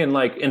seeing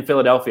in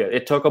Philadelphia,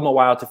 it took them a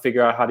while to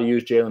figure out how to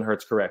use Jalen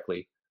Hurts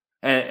correctly.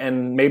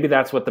 And maybe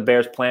that's what the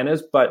Bears' plan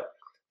is, but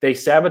they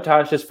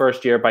sabotaged his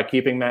first year by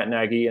keeping Matt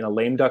Nagy in a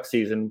lame duck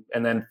season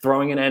and then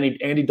throwing in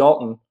Andy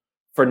Dalton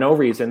for no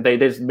reason. They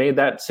just made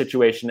that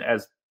situation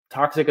as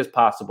toxic as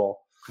possible.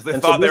 Because they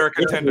thought they were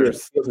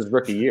contenders. It was his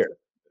rookie year,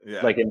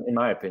 yeah. In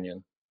my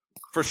opinion.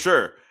 For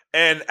sure.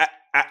 And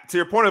to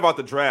your point about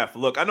the draft,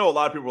 look, I know a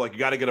lot of people are like, you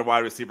got to get a wide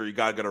receiver, you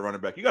got to get a running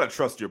back. You got to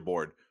trust your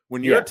board.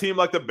 When you're a team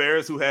like the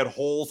Bears who had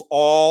holes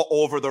all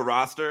over the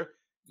roster,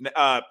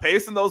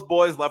 Pace and those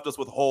boys left us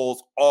with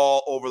holes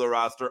all over the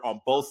roster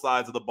on both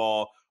sides of the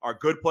ball. Our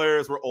good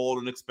players were old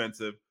and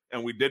expensive,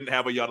 and we didn't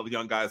have a lot of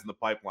young guys in the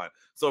pipeline.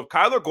 So if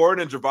Kyler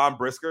Gordon and Javon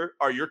Brisker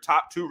are your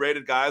top 2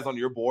 rated guys on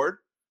your board,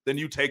 then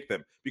you take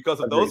them. Because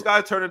if those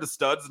guys turn into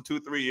studs in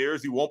 2-3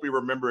 years, you won't be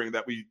remembering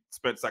that we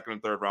spent 2nd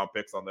and 3rd round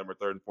picks on them, or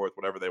 3rd and 4th,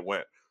 whatever they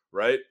went,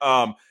 right?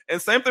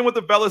 And same thing with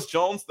the Velus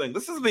Jones thing.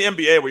 This isn't the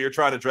NBA where you're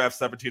trying to draft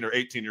 17 or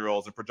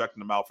 18-year-olds and projecting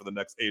them out for the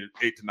next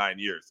 8 to 9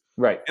 years.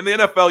 Right. In the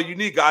NFL, you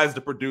need guys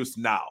to produce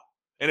now.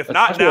 And if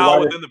not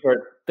now,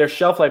 their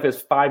shelf life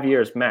is 5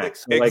 years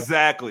max.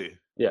 Exactly.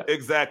 Yeah.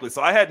 Exactly.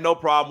 So I had no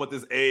problem with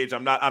his age.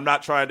 I'm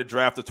not trying to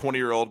draft a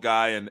 20-year-old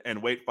guy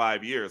and wait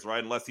 5 years,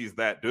 right? Unless he's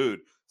that dude.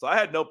 So I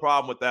had no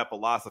problem with that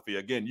philosophy.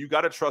 Again, you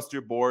got to trust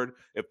your board.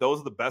 If those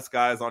are the best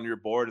guys on your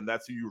board and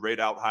that's who you rate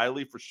out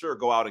highly, for sure,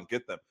 go out and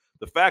get them.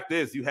 The fact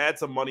is, you had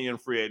some money in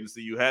free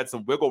agency, you had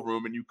some wiggle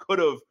room, and you could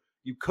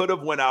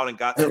have went out and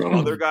got some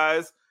other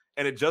guys.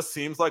 And it just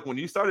seems like when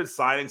you started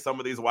signing some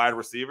of these wide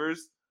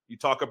receivers, you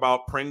talk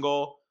about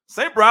Pringle.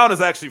 St. Brown is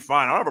actually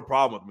fine. I don't have a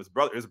problem with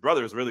him. His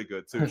brother is really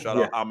good too. Shout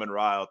out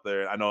Amon-Ra out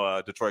there. I know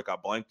Detroit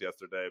got blanked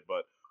yesterday,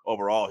 but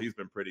overall he's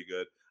been pretty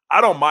good. I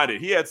don't mind it.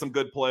 He had some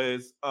good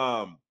plays.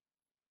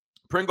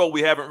 Pringle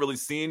we haven't really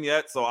seen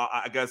yet, so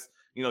I guess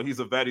he's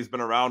a vet. He's been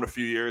around a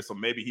few years, so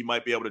maybe he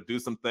might be able to do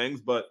some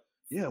things. But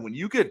yeah, when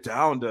you get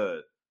down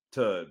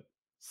to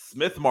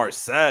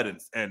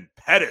Smith-Marsette and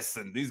Pettis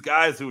and these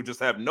guys who just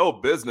have no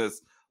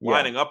business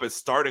lining up as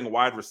starting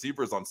wide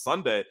receivers on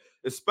Sunday,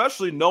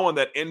 especially knowing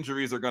that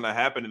injuries are going to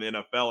happen in the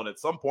NFL, and at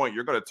some point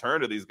you're going to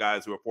turn to these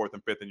guys who are 4th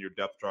and 5th in your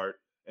depth chart.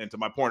 And to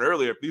my point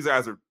earlier, if these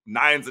guys are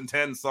 9s and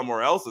 10s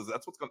somewhere else,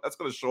 that's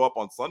going to show up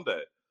on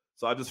Sunday.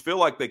 So I just feel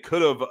like they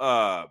could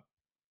have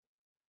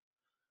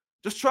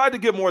just tried to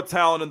get more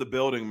talent in the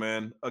building,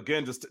 man.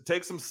 Again, just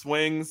take some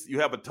swings. You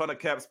have a ton of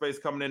cap space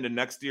coming into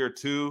next year,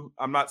 too.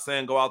 I'm not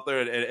saying go out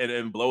there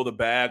and blow the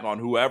bag on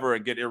whoever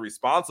and get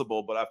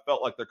irresponsible, but I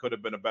felt like there could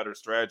have been a better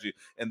strategy.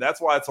 And that's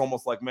why it's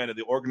almost like, man, did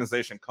the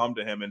organization come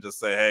to him and just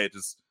say, hey,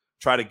 just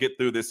try to get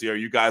through this year.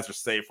 You guys are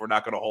safe. We're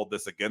not going to hold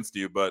this against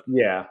you. But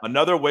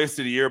another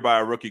wasted year by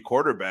a rookie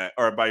quarterback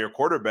or by your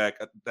quarterback,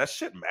 that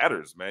shit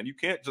matters, man. You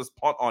can't just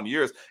punt on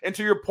years. And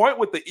to your point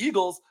with the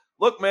Eagles,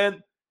 look,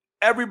 man,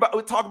 everybody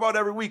we talk about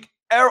every week,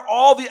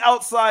 all the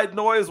outside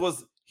noise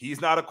was he's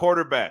not a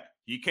quarterback.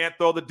 He can't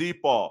throw the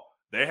deep ball.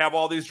 They have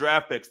all these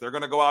draft picks. They're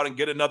going to go out and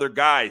get another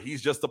guy.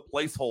 He's just a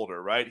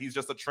placeholder, right? He's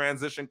just a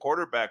transition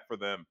quarterback for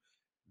them.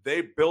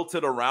 They built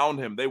it around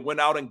him. They went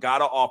out and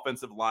got an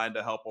offensive line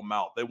to help him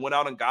out. They went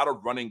out and got a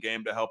running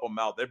game to help him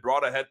out. They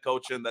brought a head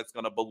coach in that's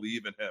going to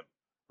believe in him,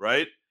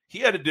 right? He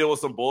had to deal with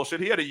some bullshit.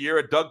 He had a year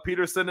at Doug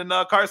Peterson and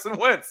Carson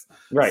Wentz.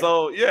 Right.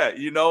 So yeah,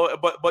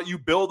 but you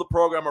build the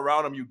program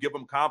around him. You give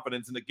them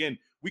confidence. And again,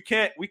 we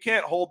can't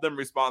hold them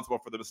responsible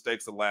for the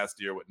mistakes of last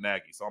year with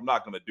Nagy. So I'm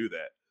not going to do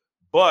that.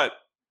 But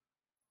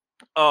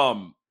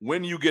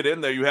when you get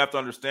in there, you have to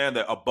understand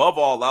that above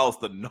all else,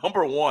 the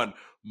number one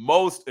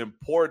most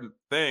important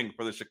thing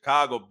for the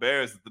Chicago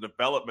Bears is the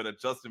development of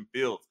Justin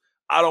Fields.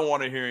 I don't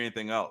want to hear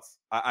anything else.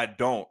 I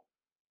don't.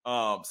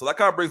 So that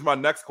kind of brings my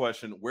next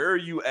question. Where are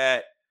you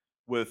at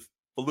with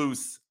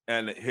Flus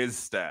and his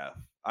staff?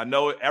 I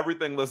know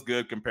everything looks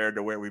good compared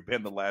to where we've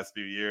been the last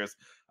few years.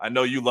 I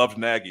know you loved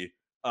Nagy.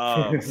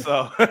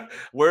 So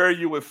where are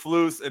you with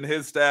Flus and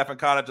his staff and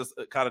kind of just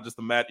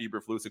the Matt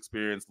Eberflus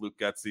experience, Luke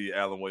Getsy,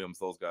 Alan Williams,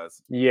 those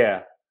guys?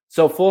 Yeah.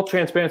 So full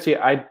transparency,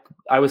 I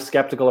was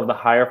skeptical of the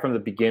hire from the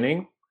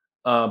beginning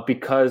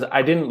because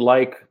I didn't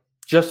like,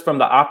 just from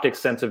the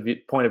optics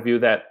point of view,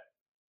 that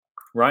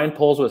Ryan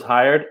Poles was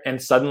hired and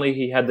suddenly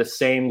he had the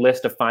same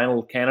list of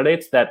final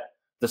candidates that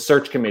the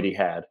search committee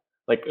had.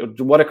 Like,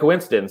 what a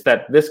coincidence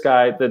that this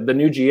guy, the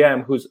new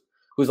GM,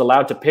 who's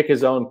allowed to pick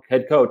his own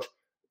head coach,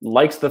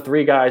 likes the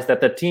three guys that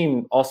the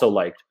team also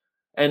liked.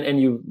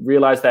 And you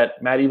realize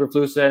that Matt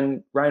Eberflus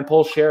and Ryan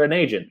Poles share an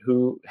agent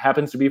who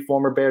happens to be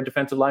former Bear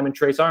defensive lineman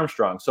Trace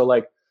Armstrong. So,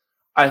 like,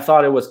 I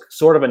thought it was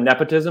sort of a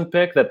nepotism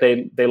pick that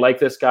they like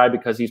this guy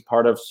because he's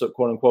part of,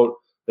 quote unquote,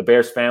 the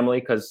Bears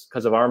family because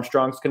of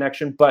Armstrong's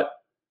connection. But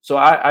so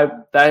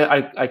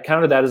I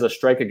counted that as a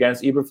strike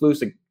against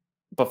Eberflus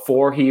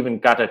before he even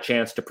got a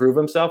chance to prove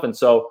himself. And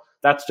so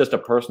that's just a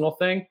personal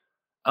thing.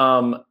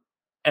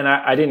 And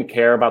I didn't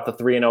care about the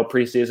 3-0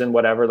 preseason,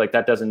 whatever. Like,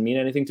 that doesn't mean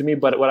anything to me.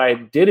 But what I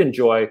did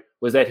enjoy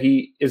was that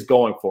he is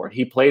going for it.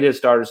 He played his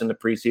starters in the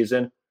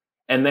preseason.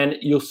 And then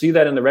you'll see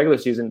that in the regular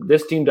season,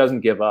 this team doesn't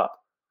give up,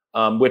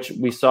 which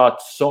we saw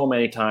so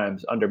many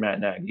times under Matt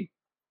Nagy.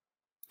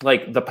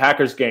 Like the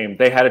Packers game,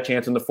 they had a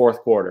chance in the fourth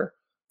quarter.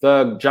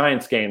 The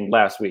Giants game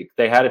last week,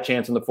 they had a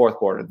chance in the fourth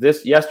quarter.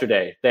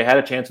 Yesterday, they had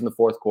a chance in the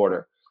fourth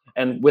quarter.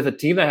 And with a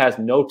team that has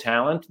no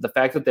talent, the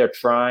fact that they're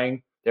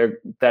trying,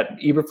 that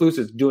Eberflus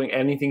is doing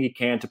anything he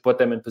can to put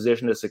them in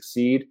position to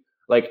succeed,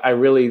 like, I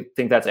really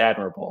think that's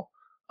admirable.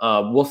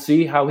 We'll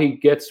see how he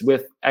gets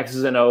with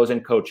X's and O's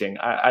and coaching.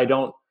 I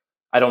don't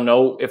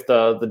know if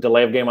the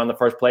delay of game on the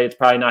first play, it's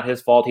probably not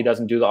his fault. He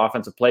doesn't do the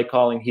offensive play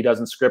calling. He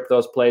doesn't script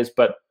those plays,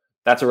 but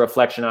that's a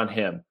reflection on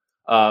him.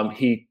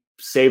 He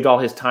saved all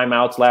his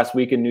timeouts last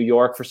week in New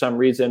York for some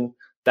reason.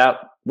 That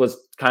was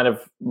kind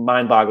of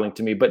mind-boggling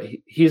to me, but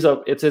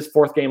it's his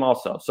fourth game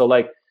also. So,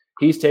 like,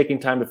 he's taking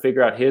time to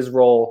figure out his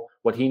role,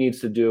 what he needs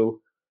to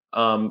do.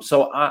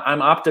 So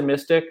I'm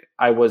optimistic.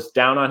 I was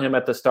down on him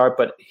at the start,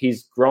 but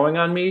he's growing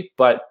on me.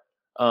 But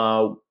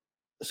so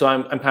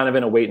I'm kind of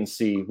in a wait and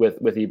see with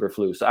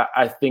Eberflus.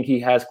 I think he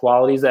has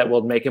qualities that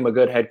will make him a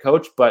good head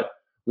coach, but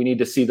we need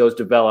to see those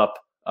develop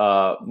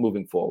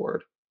moving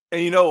forward.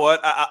 And you know what?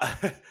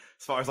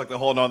 As far as like the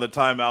holding on the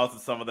timeouts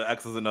and some of the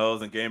X's and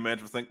O's and game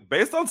management thing,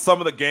 based on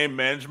some of the game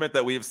management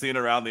that we've seen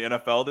around the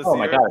NFL this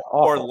year,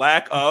 or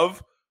lack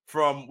of,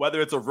 from whether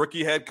it's a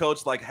rookie head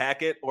coach like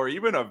Hackett or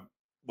even a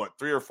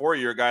 3 or 4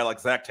 year guy like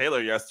Zach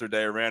Taylor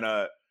yesterday ran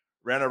a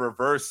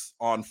reverse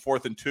on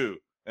 4th and 2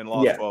 and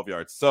lost 12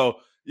 yards. So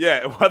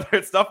yeah, whether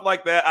it's stuff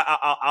like that,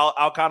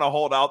 I'll kind of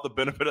hold out the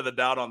benefit of the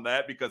doubt on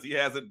that because he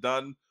hasn't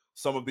done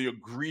some of the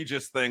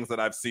egregious things that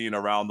I've seen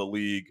around the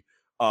league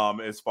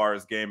as far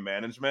as game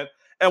management.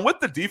 And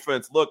with the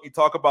defense, look, you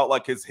talk about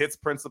like his hits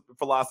principle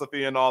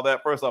philosophy and all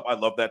that. First off, I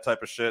love that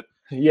type of shit.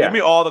 Yeah. Give me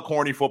all the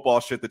corny football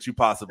shit that you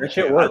possibly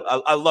can.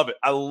 I love it.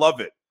 I love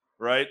it.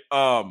 Right.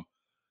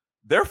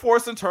 They're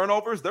forcing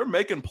turnovers. They're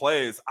making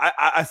plays.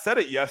 I said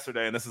it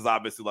yesterday, and this is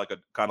obviously like a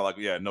kind of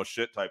like, no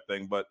shit type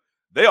thing, but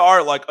they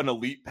are like an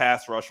elite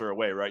pass rusher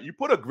away, right? You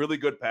put a really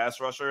good pass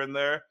rusher in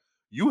there,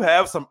 you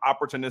have some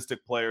opportunistic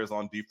players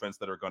on defense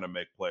that are going to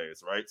make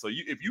plays, right? So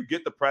if you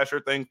get the pressure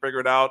thing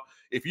figured out,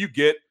 if you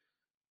get,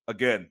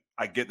 again,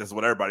 I get this is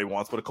what everybody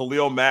wants, but a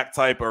Khalil Mack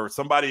type or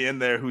somebody in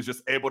there who's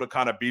just able to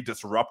kind of be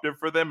disruptive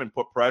for them and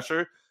put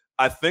pressure,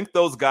 I think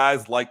those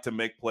guys like to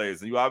make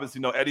plays. And you obviously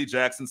know Eddie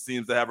Jackson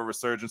seems to have a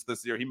resurgence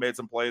this year. He made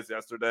some plays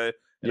yesterday.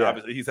 And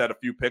obviously he's had a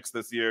few picks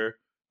this year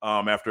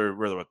after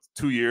really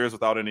 2 years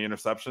without any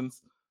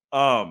interceptions.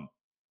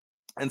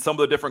 And some of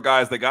the different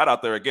guys they got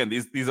out there, again,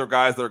 these are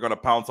guys that are going to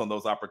pounce on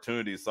those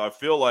opportunities. So I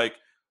feel like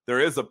there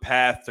is a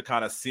path to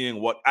kind of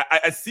seeing what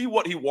I see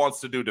what he wants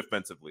to do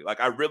defensively. Like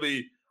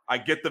I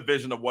get the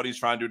vision of what he's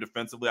trying to do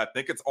defensively. I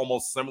think it's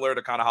almost similar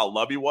to kind of how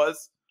Lovey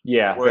was.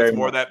 Yeah. Where it's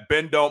more that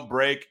bend, don't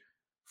break,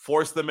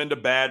 force them into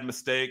bad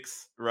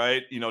mistakes,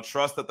 right?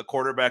 Trust that the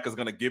quarterback is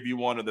going to give you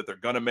one and that they're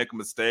going to make a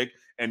mistake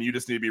and you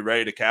just need to be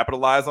ready to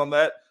capitalize on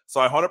that. So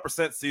I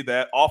 100% see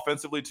that.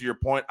 Offensively, to your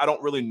point, I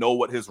don't really know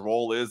what his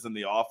role is in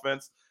the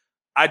offense.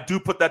 I do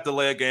put that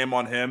delay of game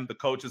on him. The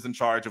coach is in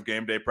charge of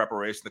game day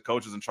preparation. The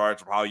coach is in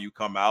charge of how you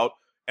come out.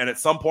 And at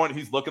some point,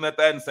 he's looking at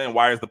that and saying,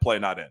 why is the play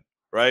not in,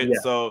 right? Yeah.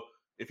 So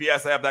if he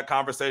has to have that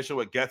conversation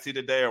with Getsy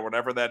today or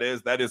whatever that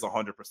is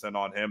 100%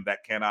 on him.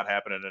 That cannot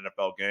happen in an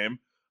NFL game.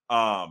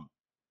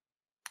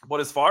 But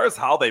as far as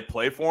how they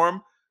play for him,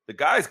 the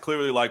guys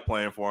clearly like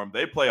playing for him.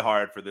 They play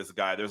hard for this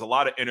guy. There's a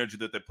lot of energy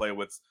that they play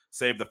with,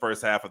 save the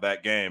first half of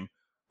that game.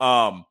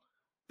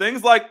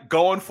 Things like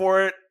going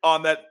for it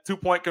on that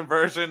 2-point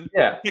conversion,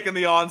 kicking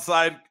the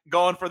onside,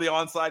 going for the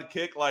onside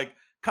kick, like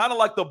kind of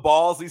like the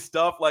ballsy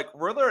stuff, like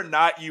whether or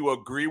not you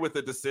agree with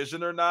the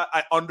decision or not,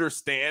 I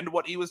understand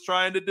what he was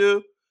trying to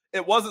do.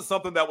 It wasn't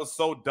something that was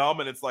so dumb,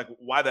 and it's like,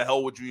 why the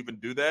hell would you even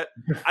do that?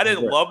 I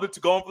didn't love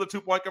going for the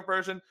 2-point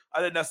conversion.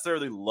 I didn't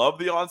necessarily love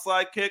the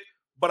onside kick,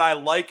 but I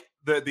like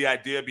the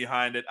idea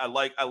behind it. I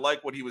like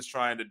what he was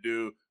trying to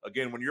do.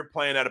 Again, when you're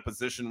playing at a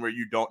position where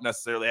you don't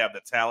necessarily have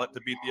the talent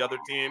to beat the other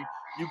team,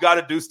 you got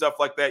to do stuff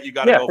like that. You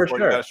got to go for it. You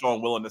got to show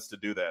them willingness to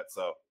do that.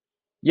 So,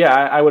 yeah,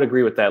 I would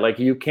agree with that. Like,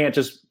 you can't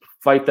just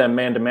fight them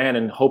man to man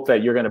and hope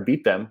that you're going to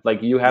beat them.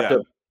 Like you have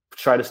to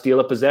try to steal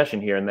a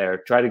possession here and there,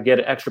 try to get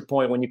an extra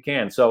point when you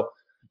can. So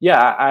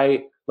yeah,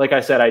 like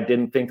I said, I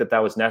didn't think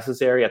that was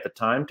necessary at the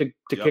time to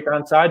kick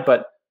onside,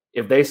 but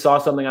if they saw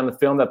something on the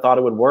film that thought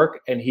it would work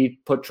and he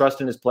put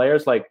trust in his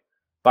players, like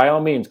by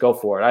all means, go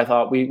for it. I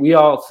thought we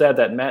all said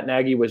that Matt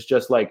Nagy was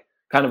just like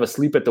kind of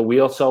asleep at the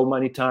wheel so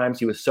many times.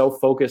 He was so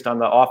focused on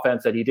the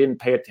offense that he didn't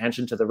pay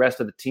attention to the rest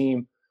of the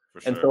team.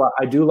 And so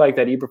I do like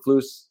that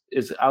Eberflus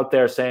is out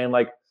there saying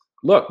like,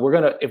 look, we're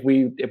going to, if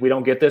we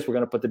don't get this, we're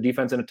going to put the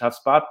defense in a tough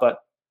spot, but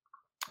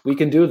we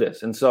can do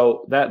this. And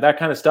so that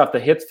kind of stuff, the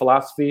hits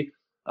philosophy,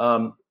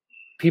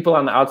 people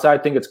on the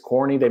outside think it's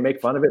corny. They make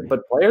fun of it,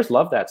 but players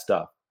love that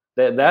stuff.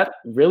 That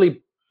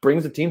really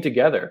brings the team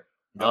together.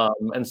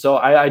 And so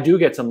I do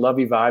get some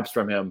lovey vibes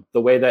from him,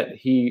 the way that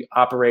he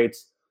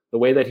operates, the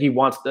way that he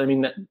wants to, I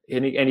mean,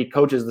 and he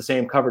coaches the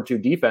same cover 2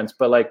 defense,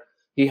 but like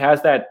he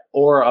has that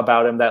aura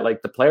about him that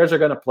like the players are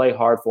going to play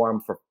hard for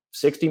him for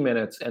 60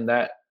 minutes. And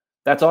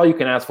that's all you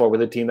can ask for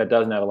with a team that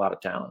doesn't have a lot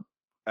of talent.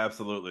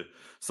 Absolutely.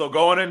 So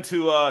going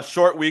into a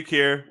short week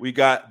here, we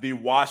got the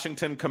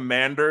Washington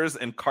Commanders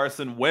and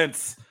Carson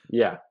Wentz.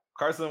 Yeah.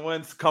 Carson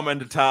Wentz coming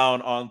to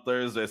town on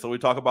Thursday. So we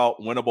talk about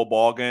winnable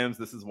ball games.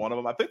 This is one of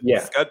them. I think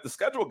the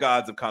schedule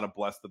gods have kind of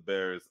blessed the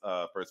Bears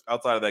first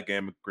outside of that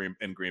game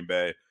in Green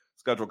Bay.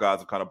 Schedule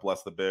gods have kind of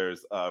blessed the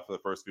Bears for the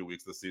first few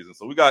weeks of the season.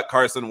 So we got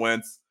Carson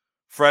Wentz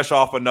fresh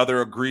off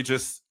another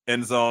egregious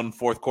end zone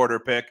fourth quarter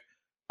pick.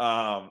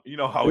 You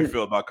know how we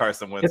feel about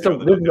Carson Wentz. This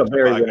is a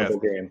very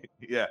winnable game.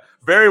 Yeah,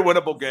 very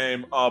winnable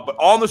game. But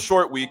on the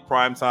short week,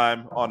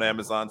 primetime on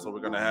Amazon. So we're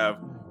going to have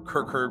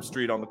Kirk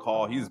Herbstreit on the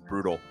call. He's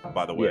brutal,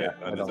 by the way,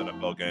 in his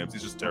NFL games.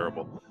 He's just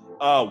terrible.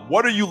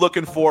 What are you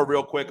looking for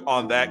real quick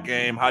on that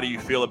game? How do you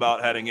feel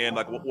about heading in?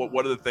 Like,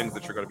 what are the things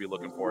that you're going to be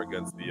looking for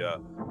against the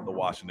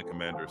Washington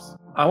Commanders?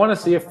 I want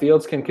to see if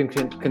Fields can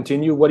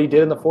continue what he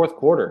did in the fourth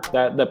quarter,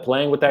 that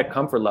playing with that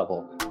comfort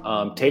level,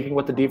 taking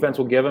what the defense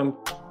will give him,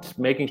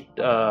 making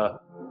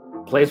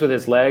plays with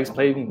his legs,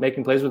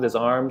 making plays with his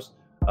arms,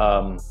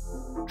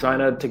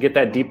 trying to get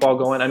that deep ball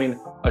going. I mean,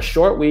 a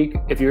short week,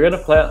 if you're going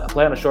to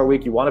play on a short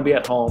week, you want to be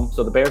at home.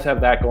 So the Bears have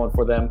that going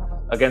for them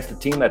against a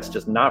team that's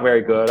just not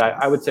very good.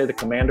 I would say the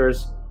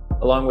Commanders,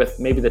 along with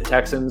maybe the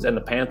Texans and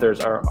the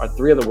Panthers, are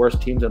 3 of the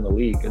worst teams in the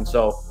league. And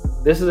so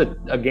this is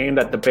a game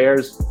that the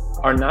Bears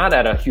are not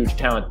at a huge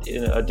talent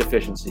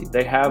deficiency.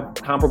 They have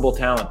comparable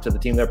talent to the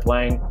team they're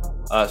playing.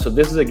 So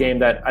this is a game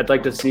that I'd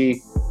like to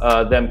see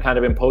them kind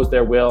of impose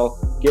their will,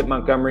 get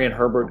Montgomery and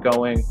Herbert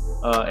going,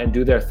 and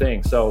do their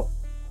thing. So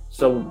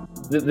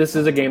this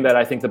is a game that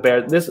I think the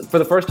Bears, for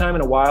the first time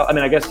in a while, I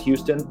mean, I guess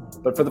Houston,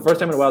 but for the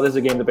first time in a while, this is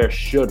a game the Bears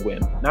should win.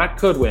 Not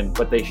could win,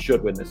 but they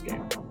should win this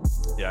game.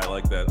 Yeah, I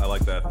like that. I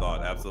like that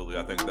thought. Absolutely.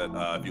 I think that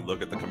if you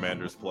look at the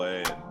Commanders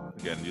play, and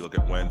again, you look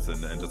at Wentz and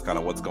just kind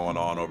of what's going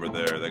on over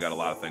there, they got a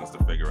lot of things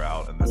to figure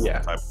out. And this is the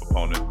type of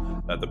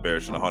opponent that the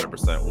Bears should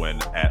 100% win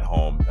at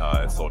home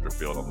at Soldier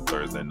Field on the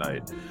Thursday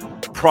night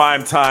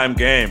prime time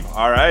game.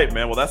 All right,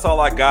 man. Well, that's all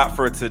I got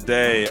for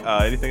today.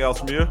 Anything else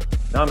from you?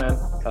 No, man.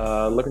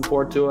 Looking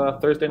forward to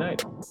Thursday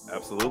night.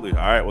 Absolutely. All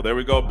right. Well, there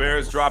we go.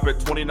 Bears drop it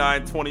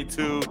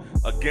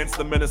 29-22 against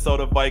the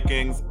Minnesota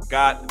Vikings.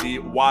 Got the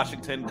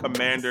Washington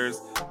Commanders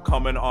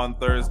coming on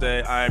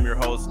Thursday. I am your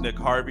host, Nick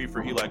Harvey,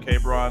 for Eli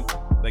Cabron.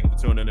 Thank you for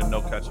tuning in to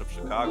No Catch Up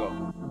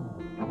Chicago.